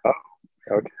was like,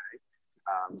 "Oh, okay."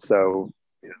 So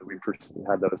we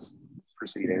had those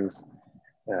proceedings,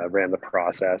 ran the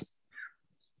process.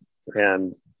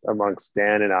 And amongst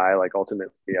Dan and I, like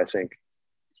ultimately, I think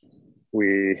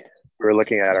we were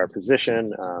looking at our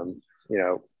position.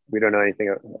 We don't know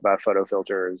anything about photo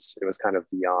filters. It was kind of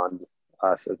beyond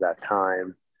us at that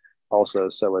time. Also,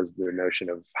 so was the notion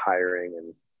of hiring,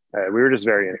 and we were just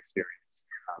very inexperienced.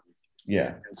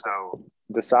 And so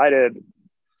decided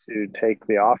to take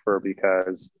the offer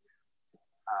because,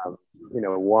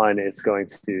 one, it's going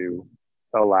to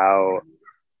allow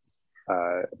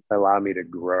me to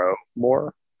grow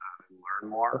more, and learn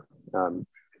more.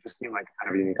 It just seemed like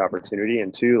kind of a unique opportunity.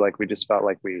 And two, like we just felt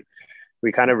like we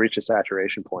kind of reached a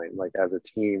saturation point. Like as a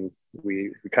team,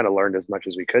 we kind of learned as much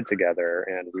as we could together,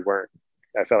 and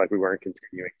I felt like we weren't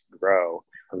continuing to grow.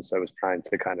 And so it was time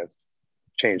to kind of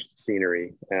change the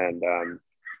scenery. And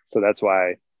so that's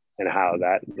why and how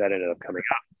that ended up coming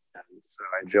up. And so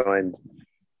I joined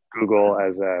Google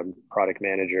as a product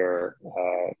manager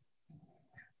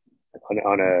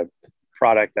on a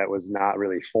product that was not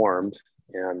really formed.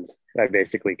 And I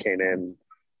basically came in.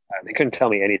 They couldn't tell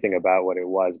me anything about what it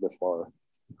was before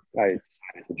I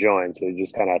decided to join. So you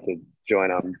just kind of had to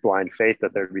join on blind faith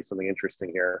that there'd be something interesting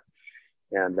here.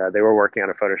 And they were working on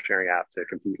a photo sharing app to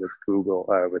compete with Google,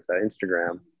 with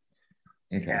Instagram.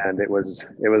 Okay. And it was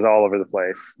all over the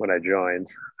place when I joined.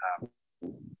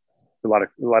 A lot of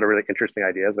really interesting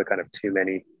ideas, but kind of too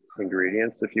many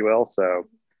ingredients, if you will. So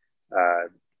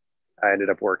I ended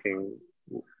up working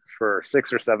for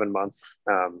 6 or 7 months,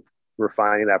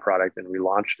 refining that product, and we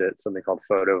launched it, something called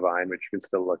Photovine, which you can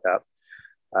still look up.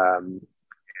 And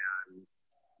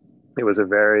it was a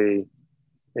very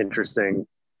interesting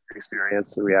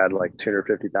experience. So we had like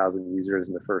 250,000 users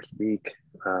in the first week.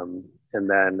 And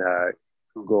then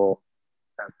Google,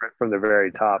 from the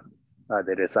very top,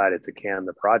 they decided to can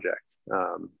the project.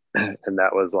 And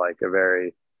that was like a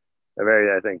very,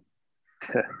 I think,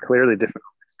 clearly difficult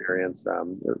experience,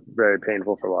 very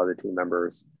painful for a lot of the team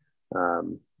members.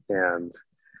 And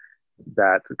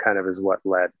that kind of is what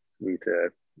led me to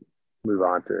move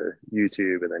on to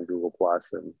YouTube and then Google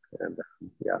Plus, and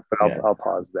I'll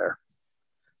pause there.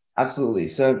 Absolutely.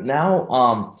 So now,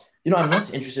 I'm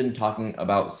less interested in talking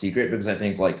about Secret because I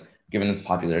think, like, given its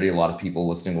popularity, a lot of people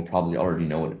listening will probably already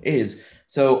know what it is.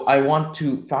 So I want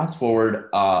to fast forward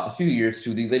a few years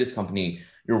to the latest company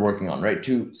you're working on, right?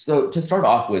 So to start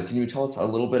off with, can you tell us a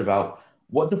little bit about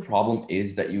what the problem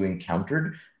is that you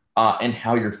encountered and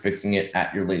how you're fixing it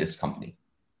at your latest company?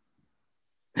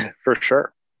 For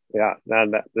sure. Yeah.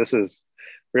 And this is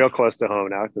real close to home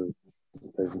now because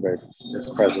it's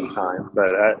present time.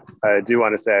 But I do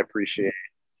want to say I appreciate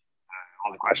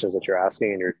all the questions that you're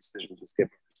asking and your decision to skip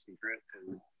over Secret.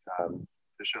 And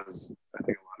this shows, I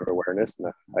think, a lot of awareness,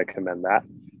 and I commend that.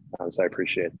 So I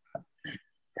appreciate that.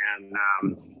 And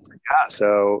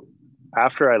so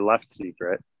after I left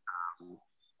Secret,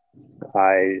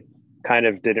 I kind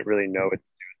of didn't really know what to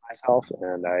do with myself,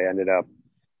 and I ended up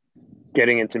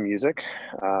getting into music.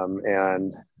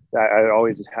 And I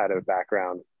always had a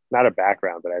background, not a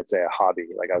background, but I'd say a hobby.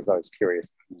 Like I was always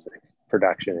curious about music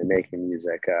production and making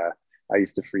music. I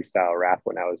used to freestyle rap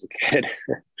when I was a kid.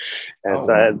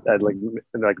 And I'd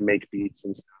like make beats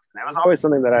and stuff. And that was always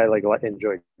something that I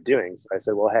enjoyed doing. So I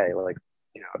said, well, hey,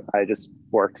 I just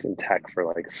worked in tech for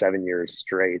like 7 years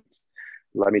straight.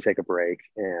 Let me take a break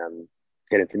and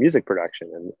get into music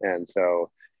production. And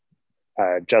so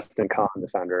Justin Kahn, the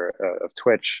founder of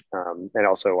Twitch, and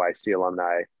also YC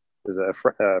alumni, was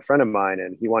a friend of mine,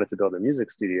 and he wanted to build a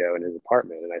music studio in his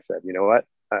apartment. And I said, you know what,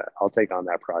 I'll take on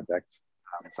that project.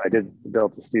 So I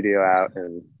built the studio out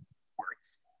and worked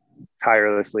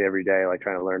tirelessly every day, like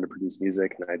trying to learn to produce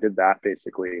music. And I did that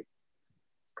basically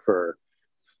for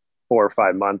 4 or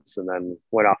 5 months, and then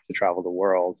went off to travel the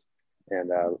world and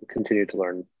continued to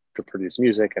learn to produce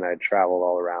music. And I traveled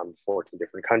all around 14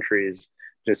 different countries,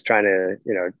 just trying to,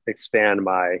 expand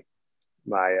my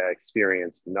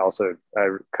experience. And also I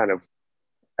kind of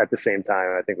at the same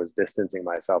time, I think was distancing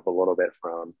myself a little bit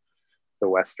from the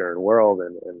Western world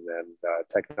and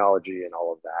technology and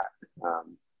all of that.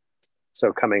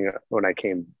 So when I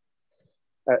came,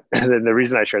 the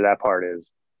reason I share that part is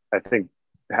I think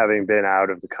having been out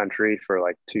of the country for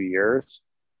like 2 years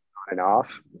and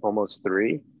off, almost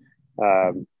three,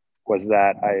 was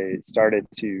that I started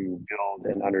to build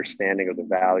an understanding of the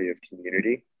value of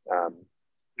community.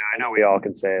 Now, I know we all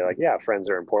can say like, yeah, friends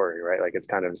are important, right? Like it's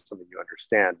kind of something you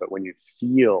understand, but when you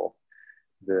feel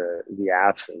the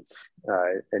absence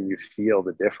and you feel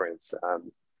the difference,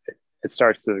 it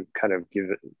starts to kind of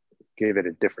give it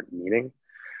a different meaning.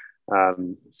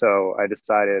 So I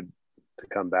decided to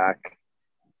come back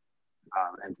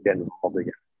and to get involved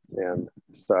again. And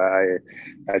so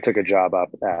I took a job up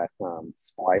at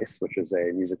Splice, which is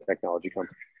a music technology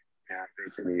company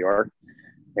based in New York.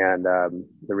 And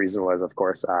the reason was, of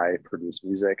course, I produce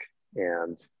music,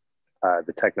 and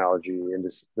the technology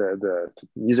industry, the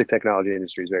music technology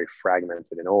industry is very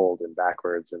fragmented and old and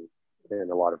backwards and in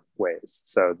a lot of ways.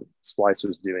 So Splice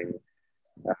was doing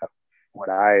what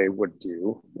I would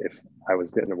do if I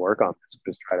was going to work on this,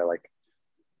 just try to like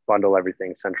bundle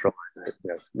everything, centralize it,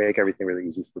 make everything really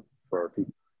easy for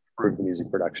people, improve the music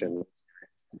production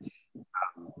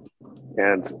experience.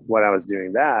 And when I was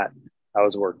doing that, I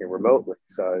was working remotely.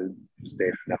 So I was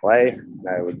based in LA, and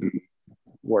I would be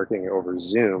working over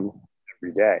Zoom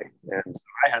every day. And so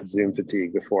I had Zoom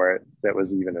fatigue before that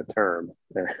was even a term,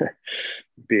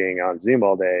 being on Zoom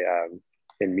all day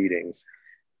in meetings.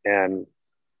 And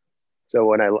so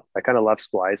when I kind of left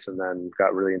Splice and then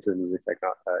got really into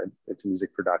into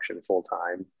music production full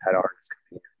time, had artists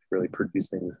really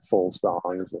producing full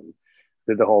songs and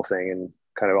did the whole thing, and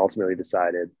kind of ultimately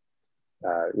decided,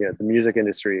 the music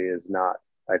industry is not,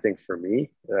 I think for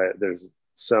me, there's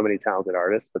so many talented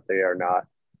artists, but they are not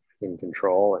in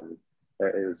control. And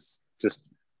it's just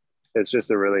it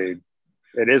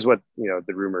is what,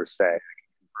 the rumors say.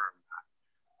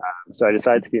 So I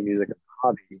decided to get music as a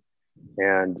hobby,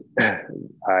 and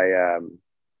I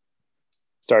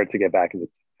started to get back into,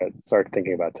 start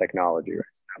thinking about technology. Right?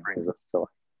 So that brings us to like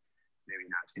maybe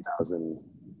not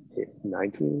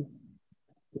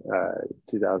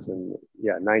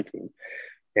 2019, 19.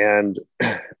 And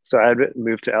so I had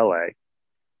moved to LA.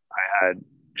 I had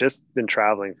just been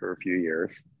traveling for a few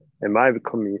years, and my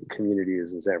community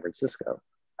is in San Francisco.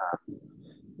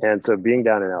 And so being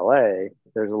down in LA,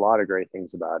 there's a lot of great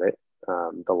things about it.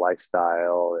 The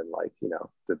lifestyle and like,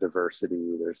 the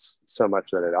diversity, there's so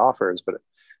much that it offers,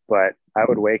 but I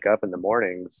would wake up in the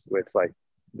mornings with like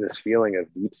this feeling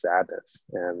of deep sadness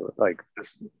and like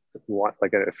just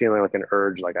like a feeling like an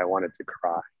urge, like I wanted to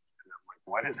cry. And I'm like,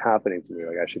 what is happening to me?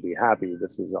 Like I should be happy.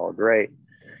 This is all great.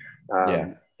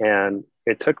 And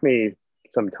it took me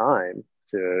some time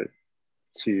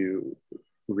to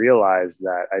realize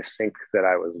that I think that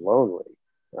I was lonely.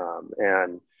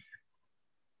 And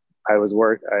I was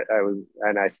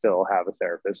and I still have a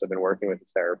therapist. I've been working with a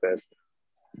therapist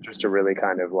just to really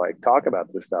kind of like talk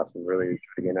about this stuff and really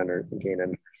try to gain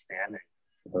an understanding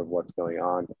of what's going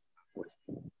on with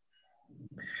me.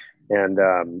 And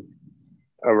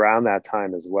around that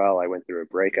time as well, I went through a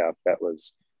breakup that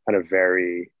was kind of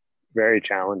very, very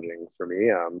challenging for me.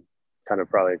 Kind of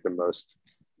probably the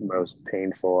most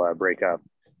painful breakup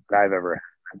that I've ever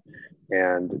had.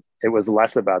 And it was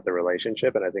less about the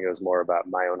relationship, and I think it was more about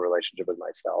my own relationship with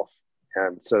myself.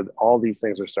 And so all these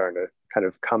things were starting to kind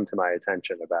of come to my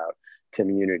attention about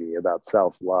community, about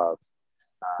self-love,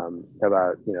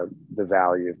 about, the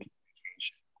value of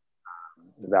communication,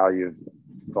 the value of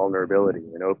vulnerability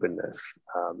and openness.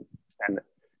 And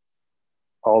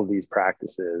all of these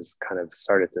practices kind of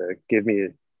started to give me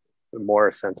more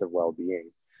a sense of well-being.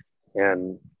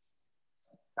 And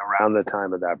around the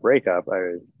time of that breakup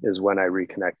is when I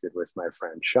reconnected with my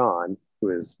friend Sean,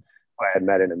 who I had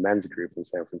met in a men's group in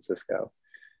San Francisco.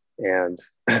 And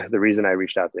the reason I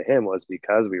reached out to him was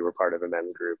because we were part of a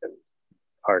men's group, and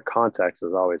our context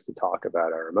was always to talk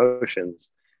about our emotions.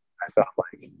 I felt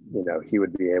like, he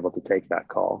would be able to take that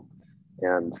call.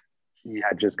 And he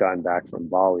had just gotten back from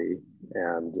Bali,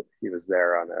 and he was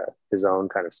there on his own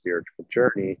kind of spiritual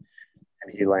journey.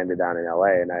 And he landed down in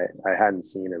LA, and I hadn't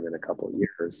seen him in a couple of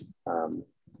years.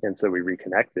 And so we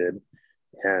reconnected,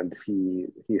 and he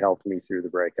helped me through the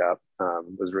breakup.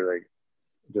 Was really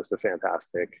just a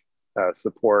fantastic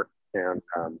support. And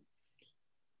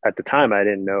at the time, I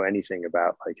didn't know anything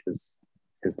about like his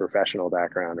professional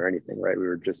background or anything, right? We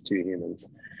were just two humans.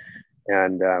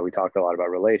 And we talked a lot about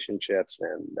relationships,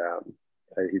 and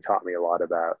he taught me a lot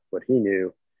about what he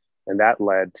knew. And that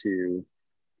led to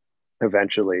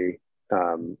eventually,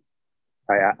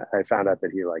 I found out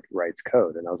that he like writes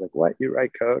code, and I was like, what, you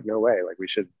write code? No way. Like we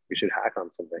should hack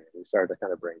on something. And we started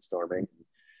kind of brainstorming,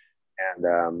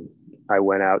 and I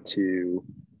went out to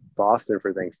Boston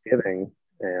for Thanksgiving,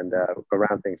 and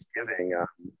around Thanksgiving, I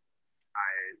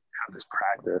have this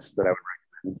practice that I would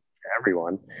recommend to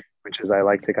everyone, which is I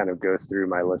like to kind of go through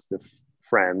my list of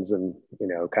friends and,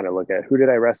 kind of look at who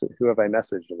have I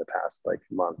messaged in the past like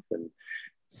month, and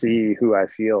see who I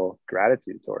feel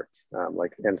gratitude towards.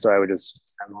 And so I would just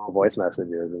send little voice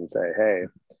messages and say, hey,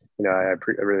 I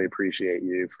really appreciate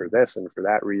you for this and for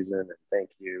that reason, and thank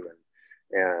you.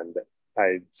 And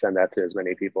I send that to as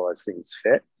many people as seems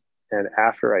fit. And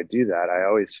after I do that, I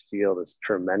always feel this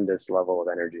tremendous level of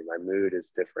energy. My mood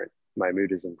is different. My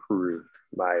mood is improved.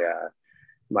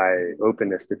 My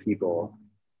openness to people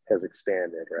has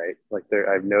expanded, right? Like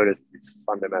I've noticed these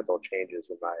fundamental changes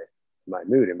in my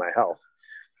mood and my health.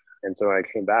 And so when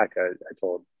I came back, I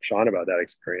told Sean about that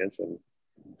experience and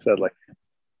said, like,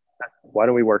 why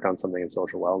don't we work on something in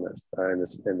social wellness,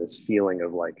 in this feeling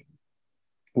of like,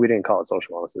 we didn't call it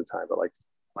social wellness at the time, but like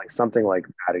something like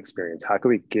that experience. How can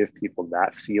we give people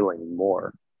that feeling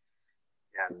more?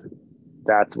 And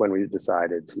that's when we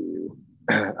decided to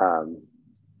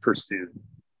pursue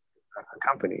a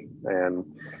company. And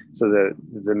so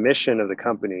the mission of the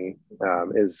company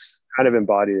is kind of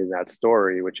embodied in that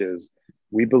story, which is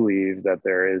we believe that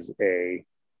there is a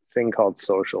thing called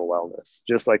social wellness.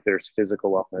 Just like there's physical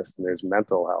wellness and there's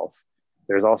mental health,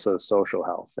 there's also social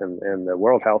health. And the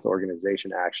World Health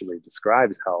Organization actually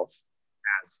describes health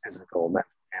as physical, mental,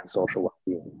 and social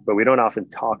well-being. But we don't often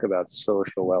talk about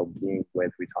social well-being the way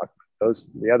that we talk about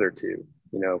the other two.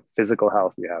 Physical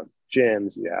health, you have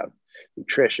gyms, you have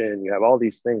nutrition, you have all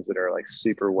these things that are like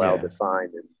super well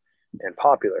defined and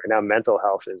popular. Now mental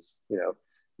health is,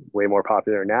 way more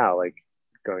popular now, like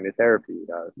going to therapy,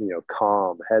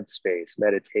 calm, headspace,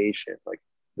 meditation, like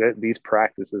these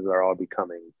practices are all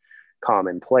becoming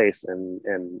commonplace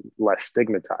and less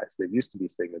stigmatized. They used to be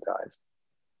stigmatized.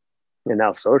 And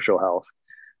now social health,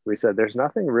 we said there's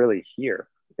nothing really here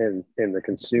in the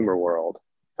consumer world.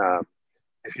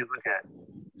 If you look at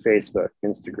Facebook,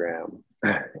 Instagram,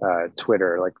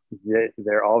 Twitter, like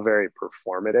they're all very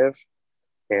performative,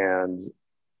 and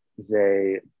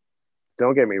they,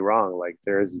 don't get me wrong, like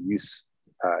there is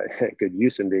good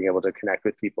use in being able to connect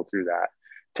with people through that.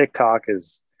 TikTok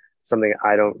is something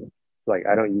I don't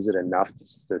use it enough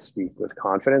to speak with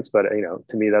confidence, but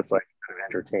to me that's like kind of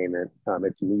entertainment.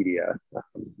 It's media,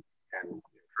 and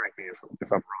correct me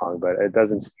if I'm wrong, but it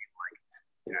doesn't seem like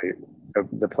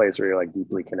the place where you're like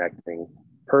deeply connecting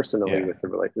personally with the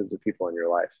relationships of people in your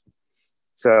life.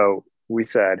 So we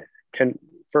said, can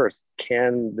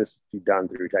this be done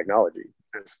through technology?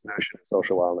 This notion of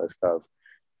social wellness, of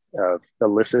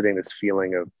eliciting this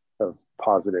feeling of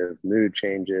positive mood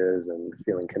changes and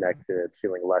feeling connected,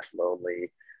 feeling less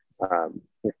lonely, feeling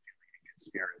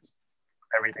spirits,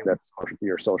 everything that's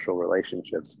your social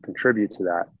relationships contribute to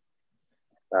that.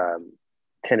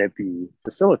 Can it be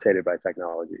facilitated by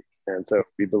technology? And so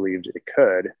we believed it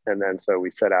could. And then so we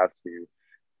set out to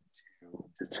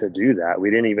do that.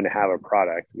 We didn't even have a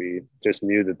product. We just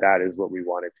knew that is what we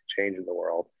wanted to change in the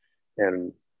world.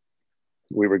 And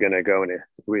we were going to go and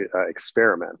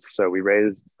experiment. So we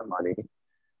raised some money,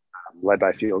 led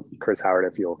by Chrys Howard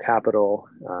at Fuel Capital,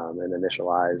 and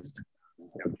initialized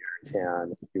Gary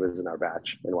Tan. He was in our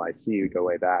batch, NYC. We go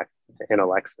way back, and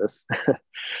Alexis.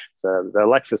 So the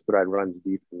Alexis thread runs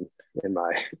deep in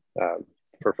my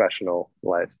professional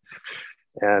life.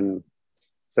 And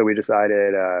so we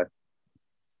decided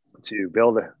to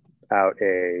build out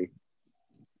we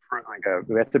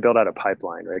have to build out a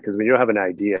pipeline, right? Because when you don't have an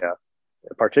idea,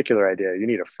 a particular idea, you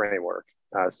need a framework.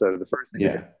 So the first thing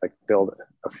is like build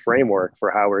a framework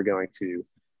for how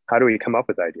do we come up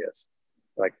with ideas?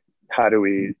 Like, how do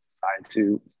we decide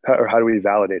or how do we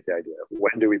validate the idea?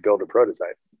 When do we build a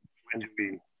prototype? When do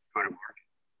we go to market?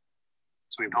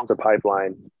 So we built a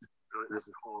pipeline. This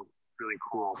whole really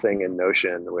cool thing in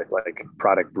Notion with like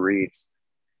product briefs.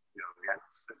 We had a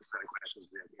set of questions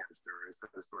we had to answer, a set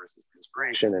of sources of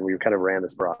inspiration, and we kind of ran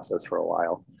this process for a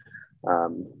while.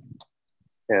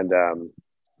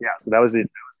 So that was the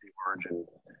origin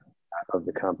of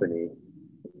the company.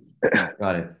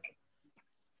 Got it.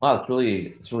 Wow,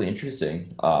 it's really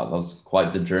interesting. That was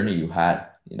quite the journey you had,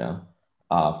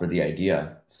 for the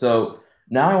idea. So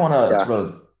now I want to sort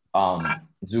of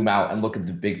zoom out and look at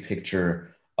the big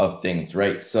picture of things,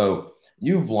 right? So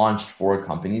you've launched 4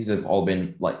 companies that have all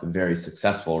been like very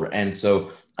successful. And so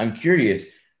I'm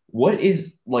curious, what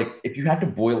is like, if you had to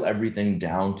boil everything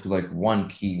down to like one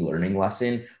key learning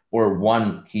lesson or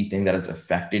one key thing that has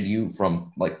affected you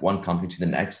from like one company to the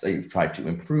next that you've tried to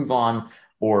improve on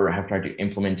or have tried to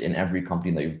implement in every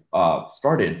company that you've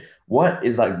started, what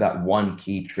is like that one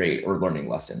key trait or learning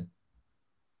lesson?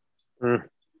 Mm,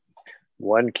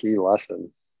 one key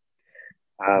lesson.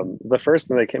 The first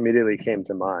thing that immediately came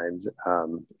to mind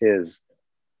is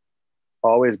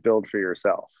always build for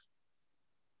yourself.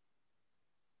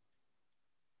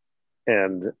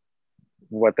 And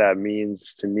what that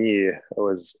means to me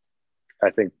was, I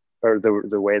think, or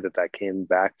the way that that came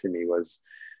back to me was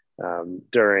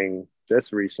during this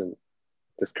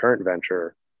current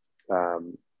venture,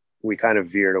 um, we kind of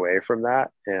veered away from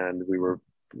that, and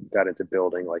got into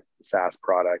building like SaaS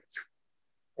products,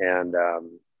 and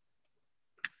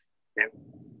it,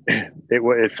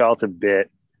 it felt a bit,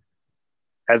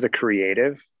 as a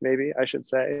creative, maybe I should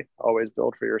say, always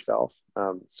build for yourself.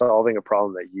 Solving a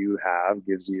problem that you have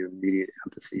gives you immediate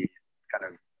empathy, kind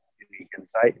of unique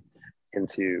insight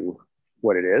into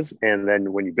what it is, and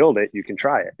then when you build it, you can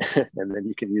try it, and then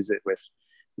you can use it with,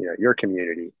 your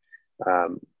community.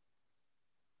 Um,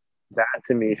 that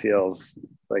to me feels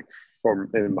like, for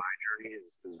in my journey,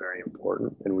 is very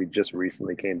important, and we just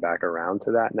recently came back around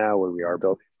to that now, where we are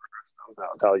building for ourselves. And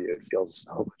I'll tell you, it feels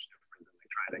so much different than like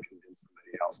trying to convince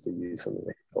somebody else to use something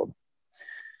they build.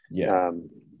 Yeah.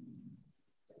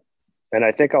 And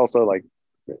I think also, like,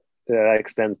 that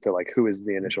extends to like, who is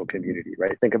the initial community,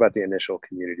 right? Think about the initial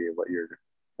community of what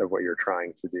you're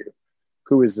trying to do.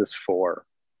 Who is this for?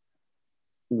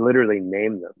 Literally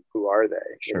name them. Who are they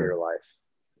in your life,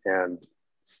 and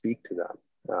speak to them,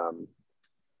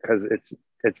 because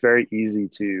it's very easy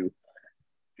to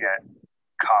get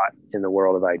caught in the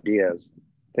world of ideas,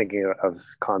 thinking of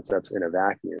concepts in a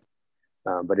vacuum.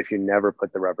 But if you never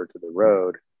put the rubber to the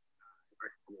road, or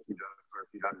if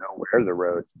you don't know where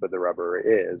the rubber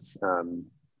is,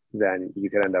 then you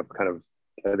could end up kind of,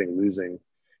 I think, losing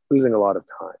a lot of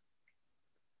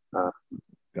time.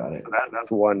 Got it. So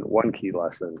that's one key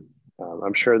lesson.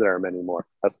 I'm sure there are many more.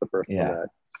 That's the first one that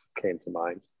came to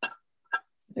mind. I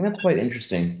think that's quite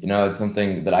interesting. It's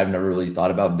something that I've never really thought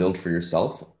about, build for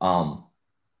yourself.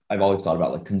 I've always thought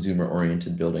about like consumer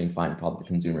oriented building, find a problem the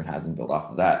consumer has and build off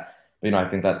of that. But, I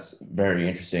think that's very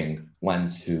interesting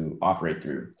lens to operate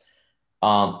through.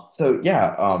 Back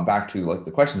to like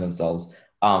the questions themselves.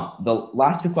 The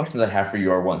last two questions I have for you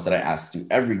are ones that I ask to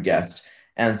every guest.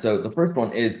 And so the first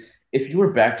one is, if you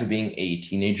were back to being a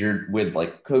teenager with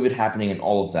like COVID happening and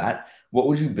all of that, what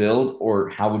would you build or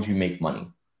how would you make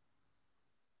money?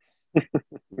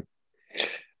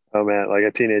 Oh man, like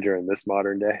a teenager in this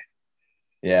modern day.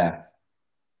 Yeah.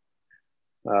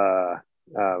 I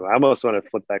almost want to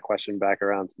flip that question back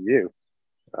around to you,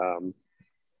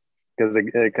 because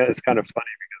it's kind of funny,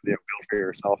 because build for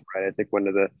yourself, right? I think I'll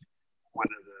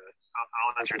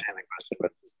entertain the question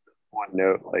with this one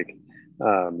note, like,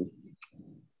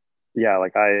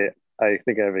 like I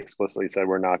think I've explicitly said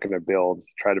we're not going to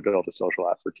try to build a social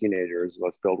app for teenagers.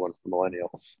 Let's build one for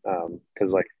millennials,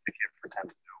 because like, I can't pretend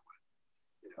to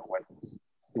know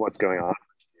what's going on with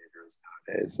teenagers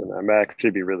nowadays, and I'm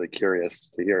actually be really curious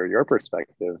to hear your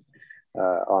perspective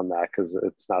on that, because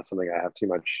it's not something I have too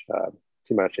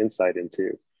much insight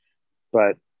into.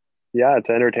 But yeah,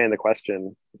 to entertain the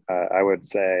question, I would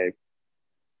say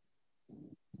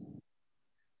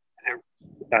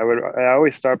I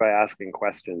always start by asking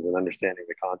questions and understanding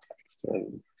the context.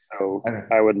 And so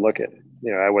I would look at,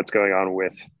 at what's going on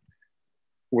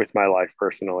with my life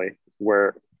personally.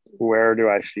 Where do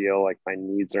I feel like my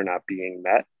needs are not being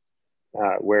met?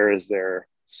 Where is there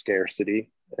scarcity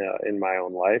in my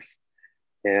own life?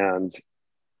 And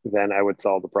then I would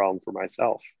solve the problem for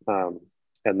myself. And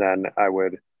then I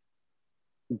would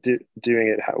doing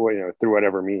it, through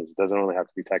whatever means. It doesn't only have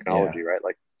to be technology, right?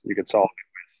 Like, you could solve it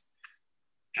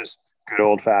with just good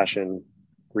old fashioned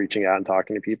reaching out and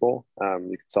talking to people.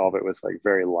 You could solve it with like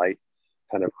very light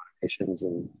kind of automations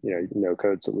and, no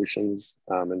code solutions,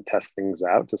 and test things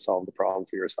out to solve the problem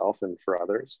for yourself and for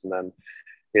others. And then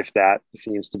if that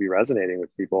seems to be resonating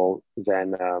with people,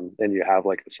 then and you have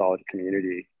like a solid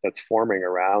community that's forming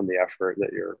around the effort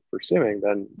that you're pursuing,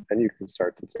 then you can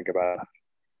start to think about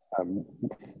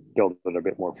build it a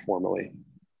bit more formally.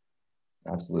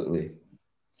 Absolutely.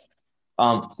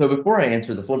 So before I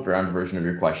answer the flipped around version of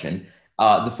your question,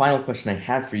 the final question I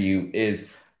have for you is,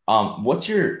 what's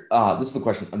your, this is the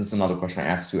question, this is another question I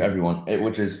ask to everyone,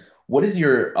 which is, what is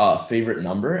your favorite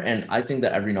number? And I think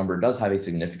that every number does have a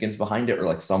significance behind it, or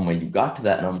like some way you got to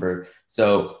that number.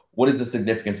 So what is the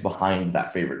significance behind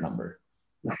that favorite number?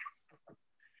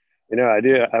 I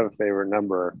do have a favorite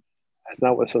number. It's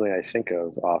not something I think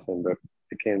of often, but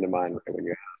it came to mind right when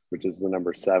you asked, which is the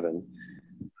number seven.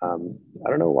 I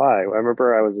don't know why. I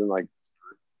remember I was in like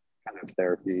kind of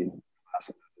therapy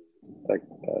class, like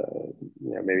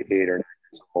maybe 8 or 9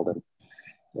 years old,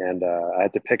 and I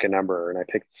had to pick a number, and I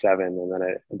picked seven, and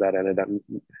then that ended up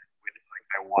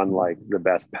I won like the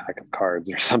best pack of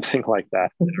cards or something like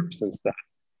that. And ever since then,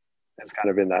 it's kind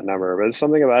of been that number. But there's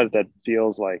something about it that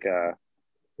feels like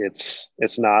it's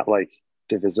not like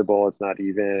divisible. It's not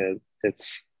even.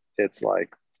 It's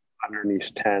like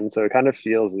underneath 10, so it kind of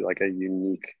feels like a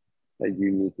unique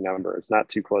number. It's not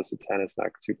too close to 10. It's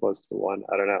not too close to 1.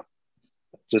 I don't know.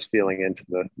 Just feeling into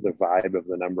the vibe of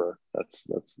the number. That's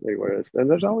maybe what it is. And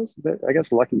there's always, I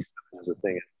guess, lucky seven is a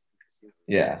thing.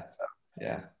 Yeah. So,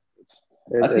 yeah.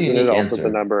 Isn't it also answer. The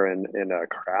number in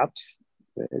craps?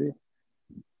 Maybe.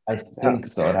 I think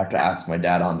so. I'd have to ask my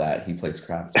dad on that. He plays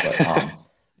craps, but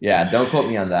yeah, don't quote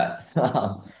me on that.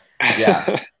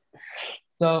 Yeah.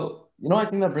 So, I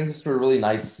think that brings us to a really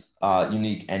nice,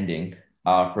 unique ending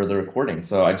for the recording.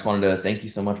 So I just wanted to thank you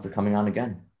so much for coming on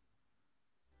again.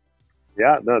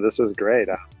 Yeah, no, this was great.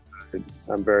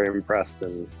 I'm very impressed,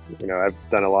 and I've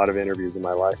done a lot of interviews in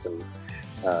my life,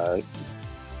 and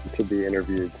to be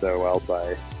interviewed so well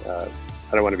by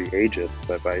I don't want to be ageist,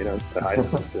 but by the high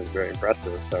school is very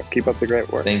impressive. So keep up the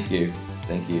great work. Thank you.